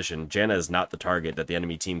opposition. Janna is not the target that the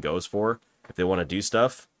enemy team goes for if they want to do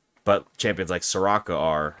stuff. But champions like Soraka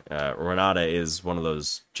are. Renata is one of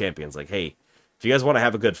those champions. Like, hey, if you guys want to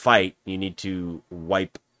have a good fight, you need to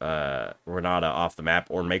wipe Renata off the map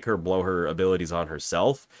or make her blow her abilities on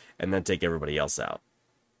herself and then take everybody else out.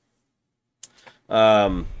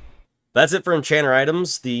 That's it for enchanter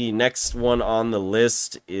items. The next one on the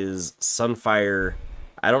list is Sunfire.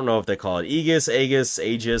 I don't know if they call it Aegis,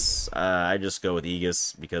 Aegis. I just go with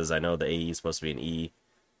Aegis because I know the AE is supposed to be an E,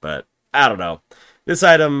 but I don't know. This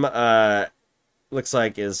item looks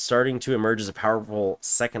like is starting to emerge as a powerful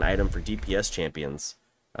second item for DPS champions.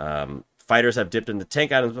 Fighters have dipped into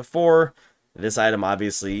tank items before. This item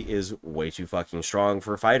obviously is way too fucking strong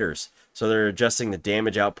for fighters, so they're adjusting the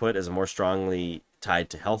damage output as more strongly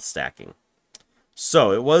tied to health stacking.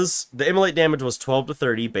 So the immolate damage was 12 to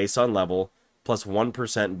 30 based on level, plus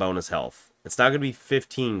 1% bonus health. It's now going to be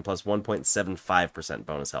 15 plus 1.75%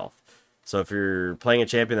 bonus health. So if you're playing a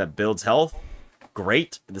champion that builds health,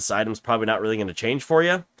 great. This item's probably not really going to change for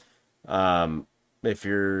you. If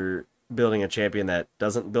you're building a champion that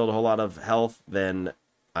doesn't build a whole lot of health, then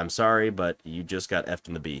I'm sorry, but you just got F'd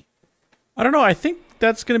in the B. I don't know. I think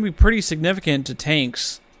that's going to be pretty significant to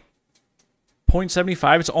tanks.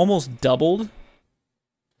 0.75, it's almost doubled.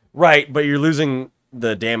 Right, but you're losing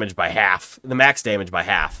the damage by half, the max damage by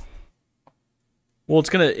half. Well,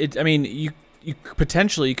 you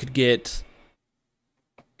potentially could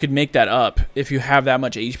make that up if you have that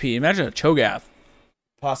much HP. Imagine a Cho'Gath.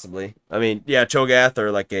 Possibly. I mean, yeah, Cho'Gath or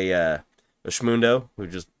like a Shmundo who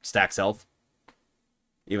just stacks health.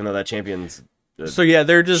 Even though that champion's so yeah,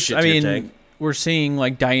 they're just, tank. We're seeing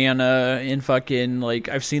like Diana in fucking, like,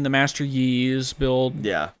 I've seen the Master Yi's build.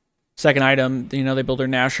 Yeah. Second item, they build their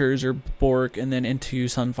Nashers or Bork and then into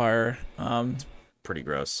Sunfire. pretty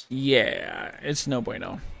gross. Yeah, it's no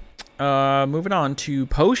bueno. Moving on to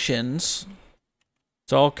potions.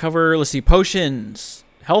 So I'll cover, let's see, potions.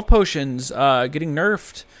 Health potions getting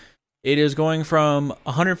nerfed. It is going from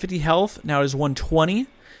 150 health, now it is 120.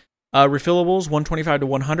 Refillables, 125 to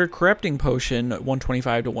 100. Corrupting potion,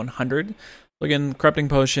 125 to 100. Again, corrupting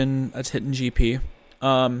potion, that's hitting GP.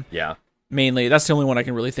 Yeah. Mainly, that's the only one I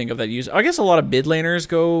can really think of that use. I guess a lot of mid laners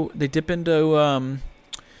they dip into,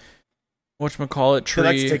 whatchamacallit,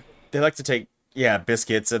 tree. They like to take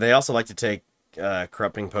biscuits, and they also like to take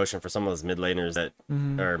corrupting potion for some of those mid laners that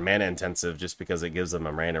are mana intensive, just because it gives them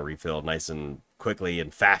a mana refill nice and quickly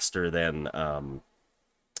and faster than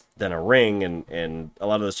a ring, and a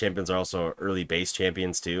lot of those champions are also early base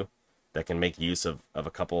champions too, that can make use of a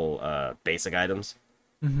couple basic items.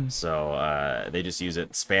 So they just use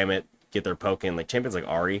it, spam it, get their poke in. Like champions like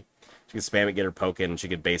Ahri, she could spam it, get her poke in, and she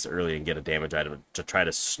could base early and get a damage item to try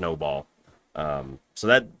to snowball. So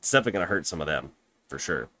that's definitely going to hurt some of them, for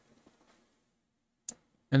sure.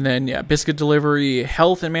 And then, Biscuit Delivery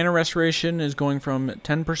health and mana restoration is going from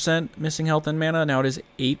 10% missing health and mana. Now it is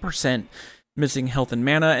 8% missing health and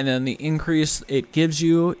mana. And then the increase it gives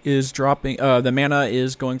you is dropping. The mana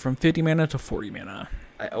is going from 50 mana to 40 mana.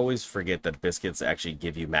 I always forget that biscuits actually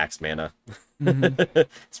give you max mana.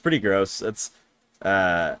 It's pretty gross. It's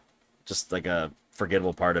just like a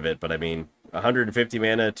forgettable part of it. But I mean, 150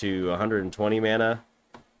 mana to 120 mana,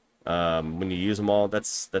 when you use them all,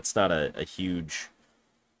 that's not a huge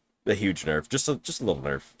nerf. Just a little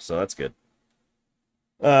nerf. So that's good.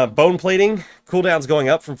 Bone plating cooldown's going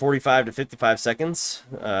up from 45 to 55 seconds.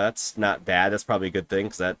 That's not bad. That's probably a good thing,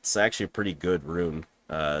 because that's actually a pretty good rune.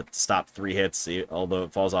 Stop 3 hits, although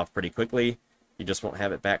it falls off pretty quickly. You just won't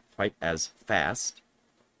have it back quite as fast.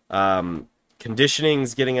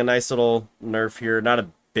 Conditioning's getting a nice little nerf here. Not a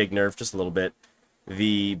big nerf, just a little bit.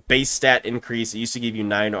 The base stat increase, it used to give you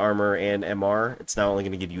 9 armor and MR. It's now only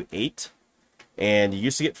going to give you 8. And you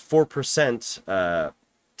used to get 4%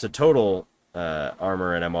 to total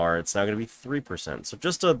armor and MR. It's now going to be 3%. So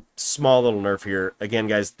just a small little nerf here. Again,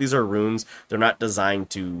 guys, these are runes. They're not designed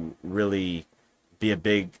to really be a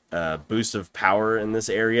big boost of power in this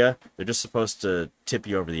area. They're just supposed to tip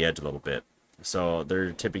you over the edge a little bit. So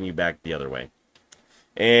they're tipping you back the other way.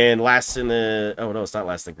 And last in the... Oh, no, it's not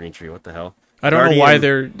last in the green tree. What the hell? I don't know why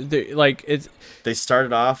they're like... it's. They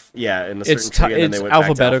started off, in a certain tree, and then they went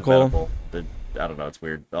alphabetical. back to alphabetical. I don't know, it's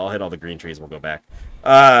weird. I'll hit all the green trees and we'll go back.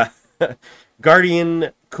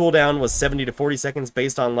 Guardian cooldown was 70 to 40 seconds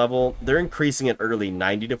based on level. They're increasing it early,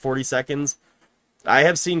 90 to 40 seconds. I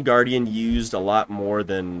have seen Guardian used a lot more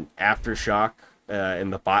than Aftershock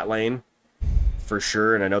in the bot lane, for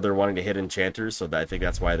sure. And I know they're wanting to hit enchanters, so I think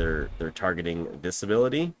that's why they're targeting this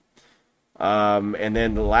ability. And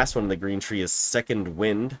then the last one in the green tree is Second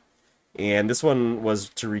Wind. And this one was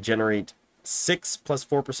to regenerate 6 plus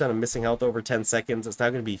 4% of missing health over 10 seconds. It's now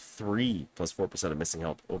going to be 3 plus 4% of missing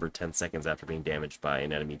health over 10 seconds after being damaged by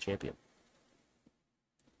an enemy champion.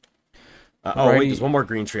 Wait, there's one more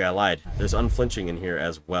green tree. I lied. There's unflinching in here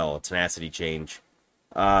as well. A tenacity change.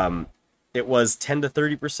 It was 10 to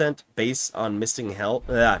 30% based on missing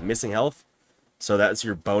health. So that's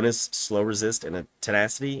your bonus slow resist and a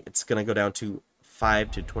tenacity. It's going to go down to 5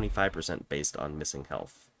 to 25% based on missing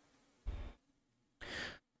health.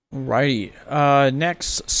 Righty.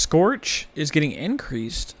 Next, Scorch is getting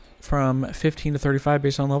increased from 15 to 35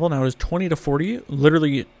 based on level. Now it is 20 to 40.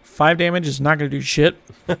 Literally 5 damage is not going to do shit.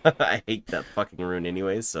 I hate that fucking rune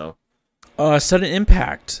anyways, so. Sudden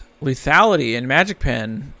impact, lethality, and magic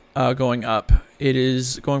pen going up. It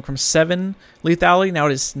is going from 7 lethality, now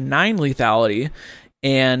it is 9 lethality,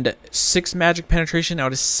 and 6 magic penetration, now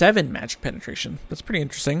it is 7 magic penetration. That's pretty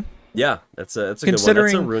interesting. Yeah, that's a good one.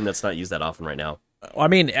 That's a rune that's not used that often right now. I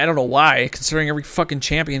mean, I don't know why, considering every fucking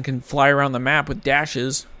champion can fly around the map with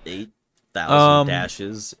dashes. 8,000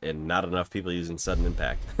 dashes, and not enough people using sudden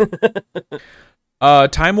impact.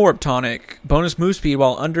 Time Warp Tonic, bonus move speed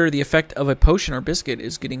while under the effect of a potion or biscuit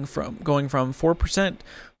is going from 4%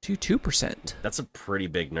 to 2%. That's a pretty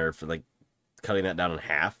big nerf, like cutting that down in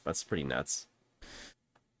half. That's pretty nuts.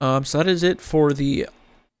 So that is it for the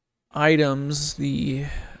items, the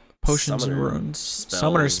potions and runes.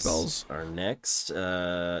 Summoner spells are next.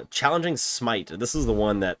 Challenging Smite. This is the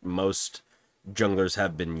one that most junglers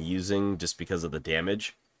have been using just because of the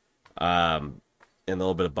damage. And the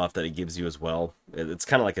little bit of buff that it gives you as well. It's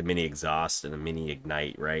kind of like a mini exhaust and a mini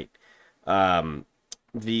ignite, right?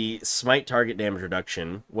 The smite target damage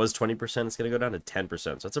reduction was 20%. It's going to go down to 10%.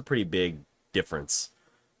 So that's a pretty big difference.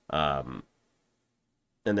 And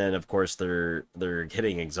then, of course, they're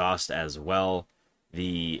getting exhaust as well.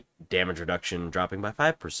 the damage reduction dropping by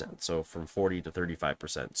 5%, so from 40 to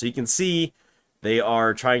 35%. So you can see they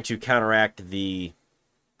are trying to counteract the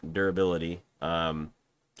durability.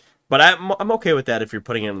 But I'm okay with that if you're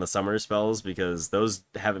putting it in the summoner spells, because those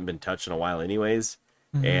haven't been touched in a while anyways.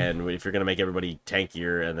 Mm-hmm. And if you're going to make everybody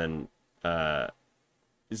tankier and then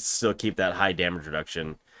still keep that high damage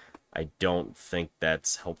reduction, I don't think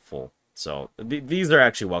that's helpful. So these are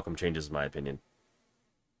actually welcome changes in my opinion.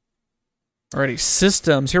 Alrighty,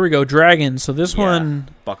 systems. Here we go. Dragons. So this one,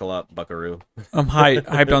 buckle up, buckaroo. I'm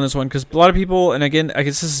hyped on this one because a lot of people, and again, I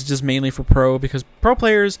guess this is just mainly for pro, because pro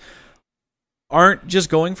players aren't just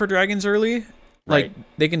going for dragons early. Like, Right.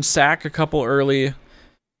 they can sack a couple early,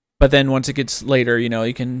 but then once it gets later,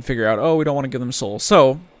 you can figure out, oh, we don't want to give them soul.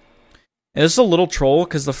 So, and this is a little troll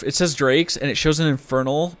because it says Drakes and it shows an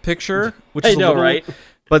infernal picture, which is I know, a little, right?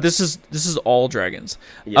 But this is all dragons.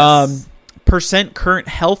 Yes. Percent current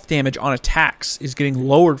health damage on attacks is getting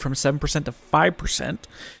lowered from 7% to 5%.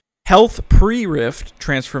 Health pre-rift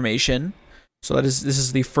transformation. So this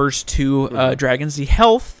is the first two dragons. The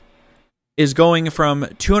health is going from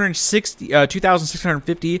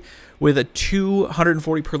 2,650 with a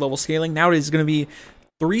 240 per level scaling. Now it is going to be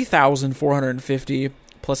 3,450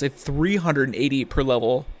 plus a 380 per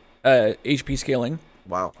level HP scaling.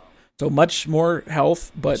 Wow. So much more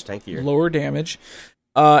health, but lower damage.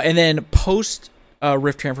 And then post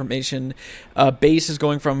rift transformation, base is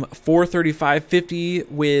going from 435.50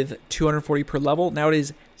 with 240 per level. Now it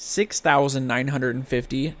is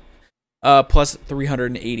 6,950 plus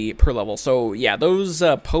 380 per level. So yeah, those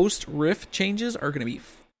post rift changes are going to be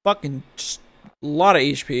fucking just a lot of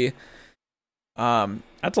HP.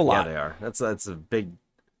 That's a lot. Yeah, they are. That's a big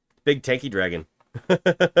tanky dragon.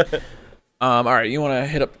 All right, you want to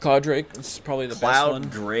hit up Cloud Drake? This is probably the best one. Cloud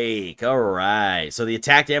Drake. All right. So the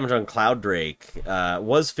attack damage on Cloud Drake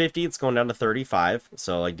was 50. It's going down to 35.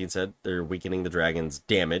 So like Dean said, they're weakening the dragon's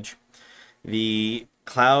damage. The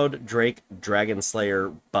Cloud Drake Dragon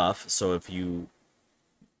Slayer buff. So if you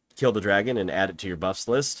kill the dragon and add it to your buffs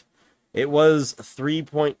list, it was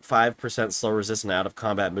 3.5% slow resist and out of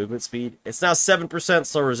combat movement speed. It's now 7%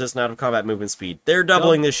 slow resist and out of combat movement speed. They're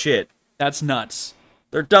doubling this shit. That's nuts.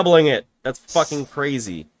 They're doubling it. That's fucking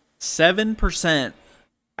crazy. 7%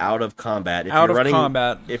 out of combat.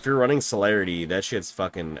 Combat. If you're running Celerity, that shit's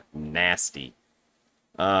fucking nasty.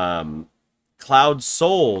 Cloud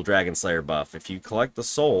Soul Dragon Slayer buff. If you collect the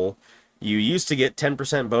soul, you used to get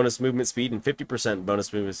 10% bonus movement speed and 50%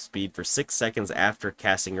 bonus movement speed for 6 seconds after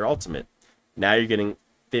casting your ultimate. Now you're getting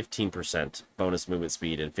 15% bonus movement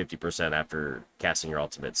speed and 50% after casting your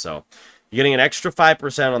ultimate. So you're getting an extra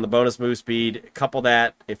 5% on the bonus move speed. Couple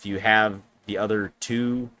that if you have the other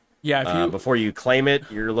two. Yeah, before you claim it,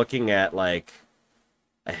 you're looking at like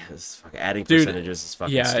adding percentages is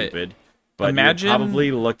fucking stupid. But you're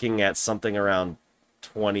probably looking at something around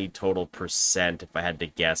 20 total percent if I had to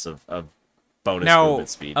guess of bonus movement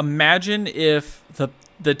speed. Imagine if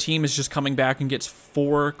the team is just coming back and gets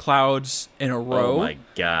 4 clouds in a row. Oh my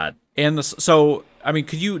god. And so I mean,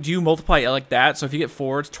 do you multiply it like that? So if you get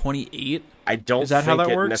 4, it's 28. I don't think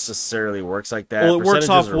it necessarily works like that. Well, it works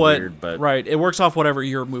off right. It works off whatever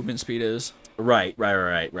your movement speed is. Right.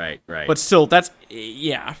 But still,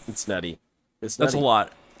 it's nutty. That's a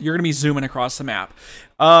lot. You're gonna be zooming across the map.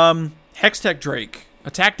 Hextech Drake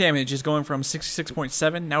attack damage is going from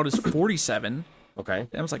 66.7 now it is 47. Okay,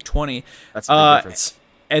 that was like 20. That's a big difference.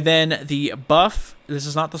 And then the buff, this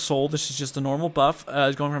is not the soul, this is just the normal buff,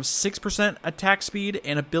 is going from 6% attack speed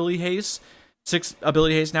and ability haste. 6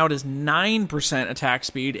 ability haste, now it is 9% attack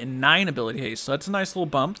speed and 9 ability haste. So that's a nice little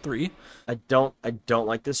bump, 3. I don't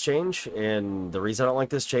like this change, and the reason I don't like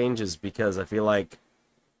this change is because I feel like,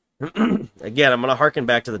 again, I'm going to harken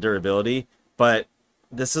back to the durability, but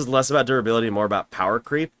this is less about durability and more about power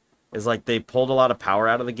creep. It's like they pulled a lot of power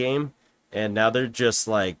out of the game, and now they're just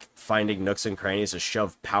like finding nooks and crannies to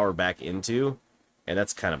shove power back into, and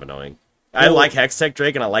that's kind of annoying. I like Hextech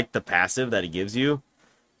Drake, and I like the passive that he gives you,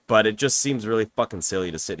 but it just seems really fucking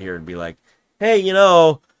silly to sit here and be like, hey,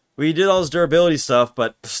 we did all this durability stuff,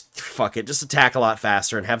 but fuck it, just attack a lot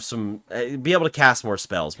faster and have some, be able to cast more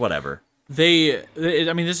spells, whatever.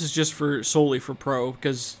 I mean, this is just solely for pro,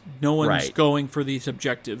 because no one's going for these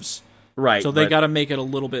objectives. Right. So they got to make it a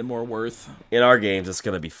little bit more worth. In our games, it's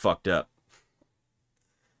going to be fucked up.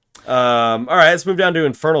 All right, let's move down to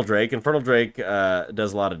Infernal Drake. Infernal Drake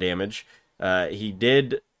does a lot of damage. He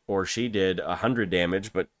did, or she did, 100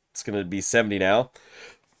 damage, but it's going to be 70 now.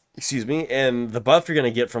 Excuse me. And the buff you're going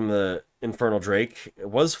to get from the Infernal Drake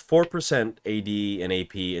was 4% AD and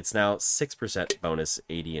AP. It's now 6% bonus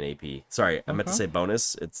AD and AP. Sorry, I meant to say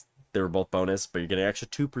bonus. They were both bonus, but you're getting an extra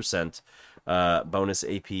 2% bonus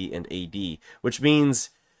AP and AD, which means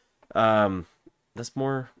that's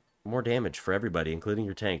more damage for everybody, including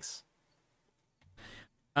your tanks.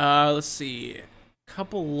 Let's see.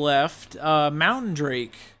 Couple left. Mountain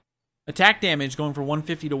Drake. Attack damage going from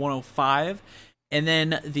 150 to 105. And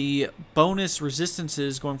then the bonus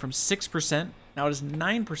resistances going from 6%. Now it is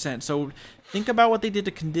 9%. So think about what they did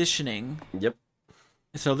to conditioning. Yep.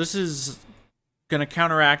 So this is going to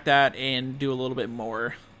counteract that and do a little bit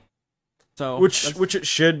more. So which it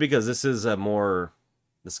should, because this is a more,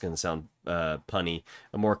 this is going to sound punny,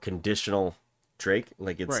 a more conditional Drake.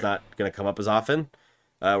 Like, it's not going to come up as often.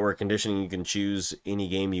 Where conditioning, you can choose any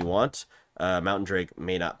game you want. Mountain Drake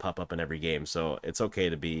may not pop up in every game, so it's okay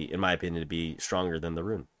to be, in my opinion, to be stronger than the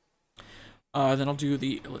rune. Then I'll do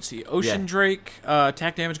the, let's see, Ocean Drake.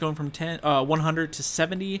 Attack damage going from 100 to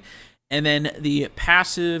 70. And then the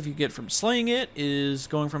passive you get from slaying it is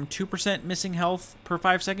going from 2% missing health per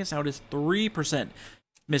 5 seconds. Now it is 3%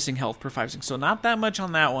 missing health per 5 seconds. So not that much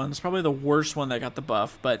on that one. It's probably the worst one that got the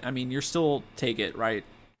buff. But, I mean, you're still take it, right?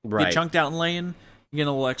 Right. Get chunked out in lane, you get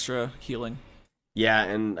a little extra healing. Yeah,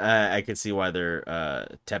 and I could see why they're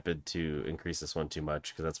tepid to increase this one too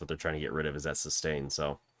much, because that's what they're trying to get rid of, is that sustain.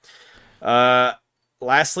 So,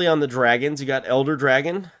 lastly, on the dragons, you got Elder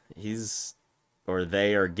Dragon.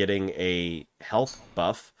 They are getting a health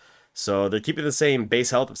buff. So they're keeping the same base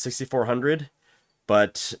health of 6,400,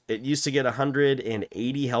 but it used to get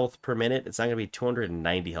 180 health per minute. It's not going to be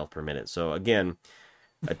 290 health per minute. So again,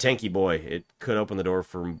 a tanky boy. It could open the door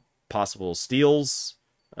for possible steals.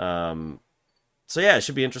 So yeah, it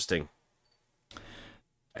should be interesting.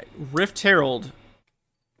 Rift Herald.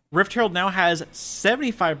 Rift Herald now has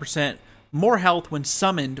 75% more health when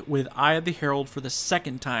summoned with Eye of the Herald for the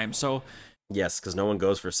second time. So yes, because no one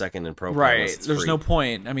goes for second in pro. Right, there's no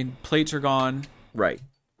point. I mean, plates are gone. Right.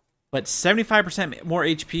 But 75% more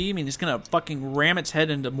HP, I mean, it's going to fucking ram its head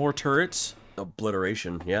into more turrets.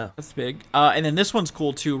 Obliteration, yeah. That's big. And then this one's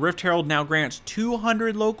cool, too. Rift Herald now grants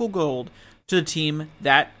 200 local gold to the team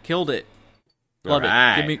that killed it. Love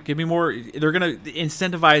it. Give me more. They're going to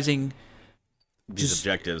incentivizing these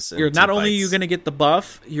objectives. You're not only you're going to get the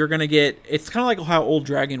buff, you're going to get, it's kind of like how Old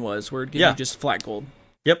Dragon was, where it gives you just flat gold.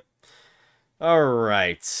 Yep. All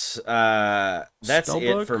right. That's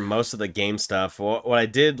it for most of the game stuff. What I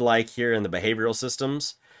did like here in the behavioral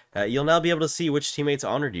systems, you'll now be able to see which teammates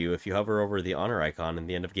honored you if you hover over the honor icon in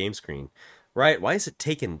the end of game screen. Right? Why has it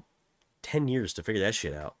taken 10 years to figure that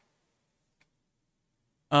shit out?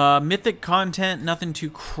 Mythic content, nothing too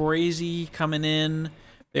crazy coming in.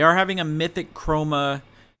 They are having a Mythic Chroma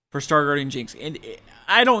for Star Guardian Jinx. And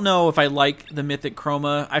I don't know if I like the Mythic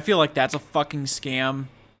Chroma. I feel like that's a fucking scam.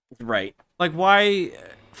 Right. Like, why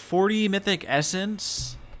 40 Mythic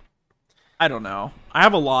Essence? I don't know. I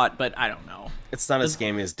have a lot, but I don't know. It's not as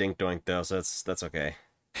scammy as Dink Doink, though, so that's okay.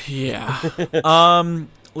 Yeah.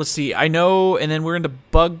 Let's see. I know, and then we're into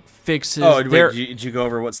bug fixes. Oh, wait, did you go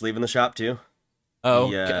over what's leaving the shop, too?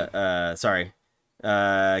 Oh, okay. Sorry.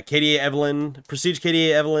 KDA Evelyn, Prestige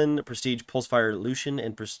KDA Evelyn, Prestige Pulsefire Lucian,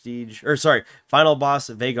 and Final Boss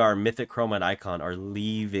Vagar, Mythic Chroma, and Icon are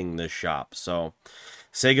leaving the shop. So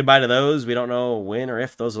say goodbye to those. We don't know when or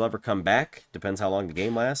if those will ever come back. Depends how long the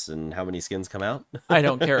game lasts and how many skins come out. I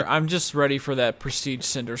don't care. I'm just ready for that Prestige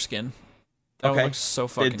Cinder skin. That looks so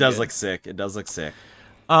fucking good. It does look sick. It does look sick.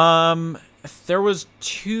 There was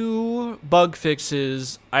 2 bug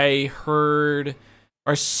fixes I heard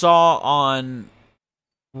or saw on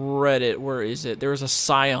Reddit. Where is it? There was a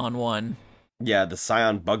Scion one. Yeah, the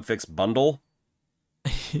Scion bug fix bundle.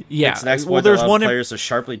 Yeah. Next there's one players to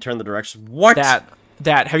sharply turn the direction. What?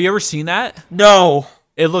 That. Have you ever seen that? No.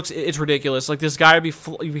 It's ridiculous. Like, this guy would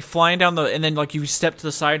be flying down and then like you step to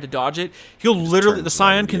the side to dodge it. The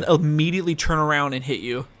Scion can immediately turn around and hit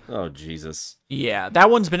you. Oh, Jesus. Yeah, that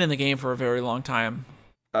one's been in the game for a very long time.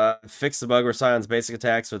 Fix the bug where Scion's basic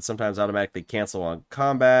attacks would sometimes automatically cancel on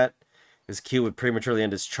combat. His Q would prematurely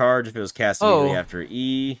end its charge if it was cast immediately after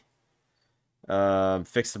E.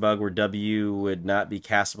 Fix the bug where W would not be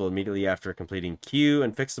castable immediately after completing Q.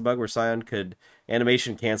 And fix the bug where Scion could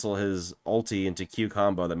animation cancel his ulti into Q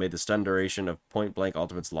combo that made the stun duration of point-blank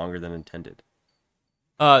ultimates longer than intended.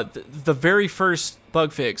 The very first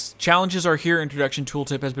bug fix, challenges are here introduction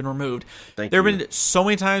tooltip, has been removed. There have been so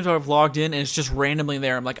many times where I've logged in and it's just randomly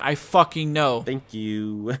there. I'm like, I fucking know. Thank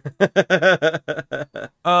you. I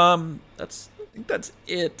think that's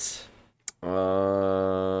it.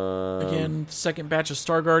 Again, second batch of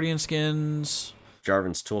Star Guardian skins.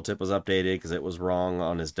 Jarvan's tooltip was updated because it was wrong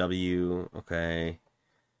on his W. Okay.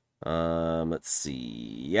 Let's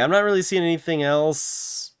see. Yeah, I'm not really seeing anything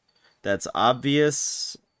else that's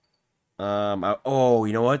obvious.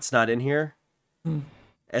 You know what's not in here? Hmm.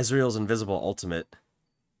 Ezreal's Invisible Ultimate.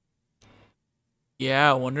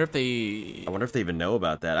 Yeah, I wonder if they I wonder if they even know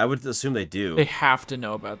about that. I would assume they they do. have to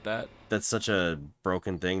know about that. That's such a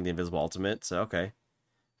broken thing, the Invisible Ultimate. So okay.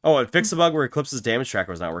 Oh, it fixed the bug where Eclipse's damage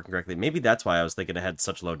tracker was not working correctly. Maybe that's why I was thinking it had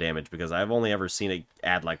such low damage, because I've only ever seen it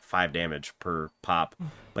add like 5 damage per pop.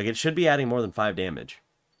 Like, it should be adding more than 5 damage.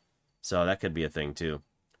 So that could be a thing too.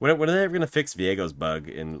 When are they ever going to fix Viego's bug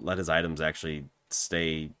and let his items actually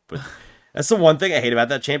stay? But that's the one thing I hate about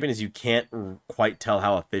that champion, is you can't quite tell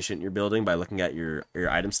how efficient you're building by looking at your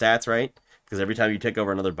item stats, right? Because every time you take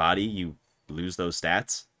over another body, you lose those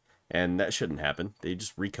stats. And that shouldn't happen. They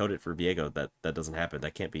just recode it for Viego. That doesn't happen.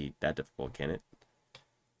 That can't be that difficult, can it?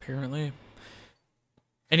 Apparently.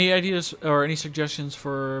 Any ideas or any suggestions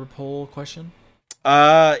for poll question?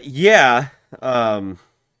 Yeah.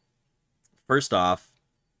 First off,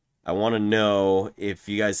 I want to know if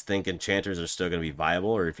you guys think enchanters are still going to be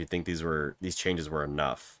viable, or if you think these changes were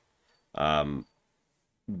enough. Um,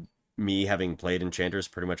 Me having played enchanters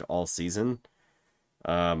pretty much all season,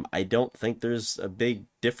 I don't think there's a big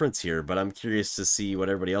difference here, but I'm curious to see what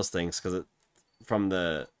everybody else thinks, because from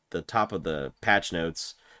the top of the patch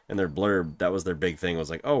notes and their blurb, that was their big thing, was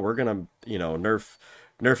like, oh, we're gonna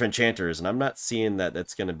nerf enchanters, and I'm not seeing that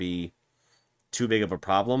that's gonna be too big of a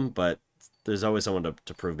problem, but there's always someone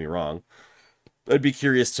to prove me wrong. I'd be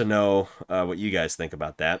curious to know what you guys think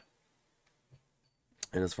about that.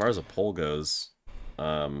 And as far as a poll goes,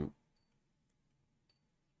 yeah,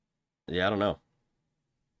 I don't know.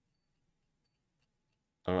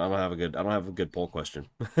 I don't have a good poll question.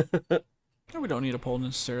 We don't need a poll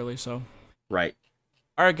necessarily, so. Right.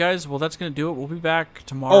 All right, guys. Well, that's gonna do it. We'll be back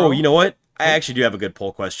tomorrow. Oh, you know what? I actually do have a good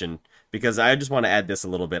poll question, because I just want to add this a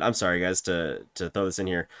little bit. I'm sorry, guys, to throw this in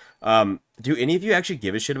here. Do any of you actually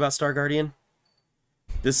give a shit about Star Guardian?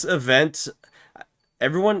 This event,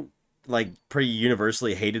 everyone like pretty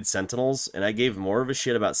universally hated Sentinels, and I gave more of a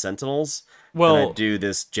shit about Sentinels than I do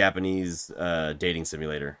this Japanese dating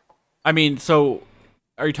simulator. I mean, so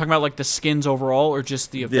are you talking about like the skins overall, or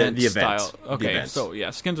just the event style? Okay, event. So yeah,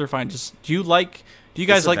 skins are fine. Just do you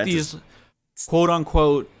guys like these quote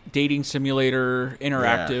unquote dating simulator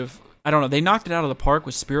interactive? Yeah. I don't know. They knocked it out of the park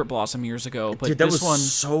with Spirit Blossom years ago, but dude, that this was one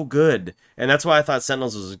so good, and that's why I thought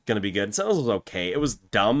Sentinels was going to be good. Sentinels was okay. It was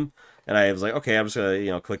dumb, and I was like, okay, I'm just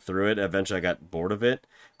gonna click through it. Eventually, I got bored of it.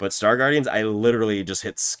 But Star Guardians, I literally just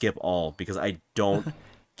hit skip all, because I don't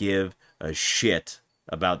give a shit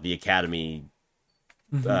about the Academy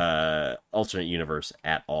alternate universe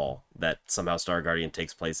at all, that somehow Star Guardian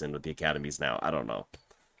takes place in with the Academies now. I don't know.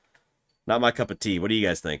 Not my cup of tea. What do you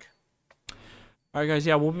guys think? All right, guys.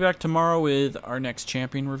 Yeah, we'll be back tomorrow with our next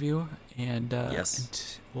champion review, and yes, and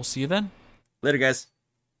we'll see you then. Later, guys.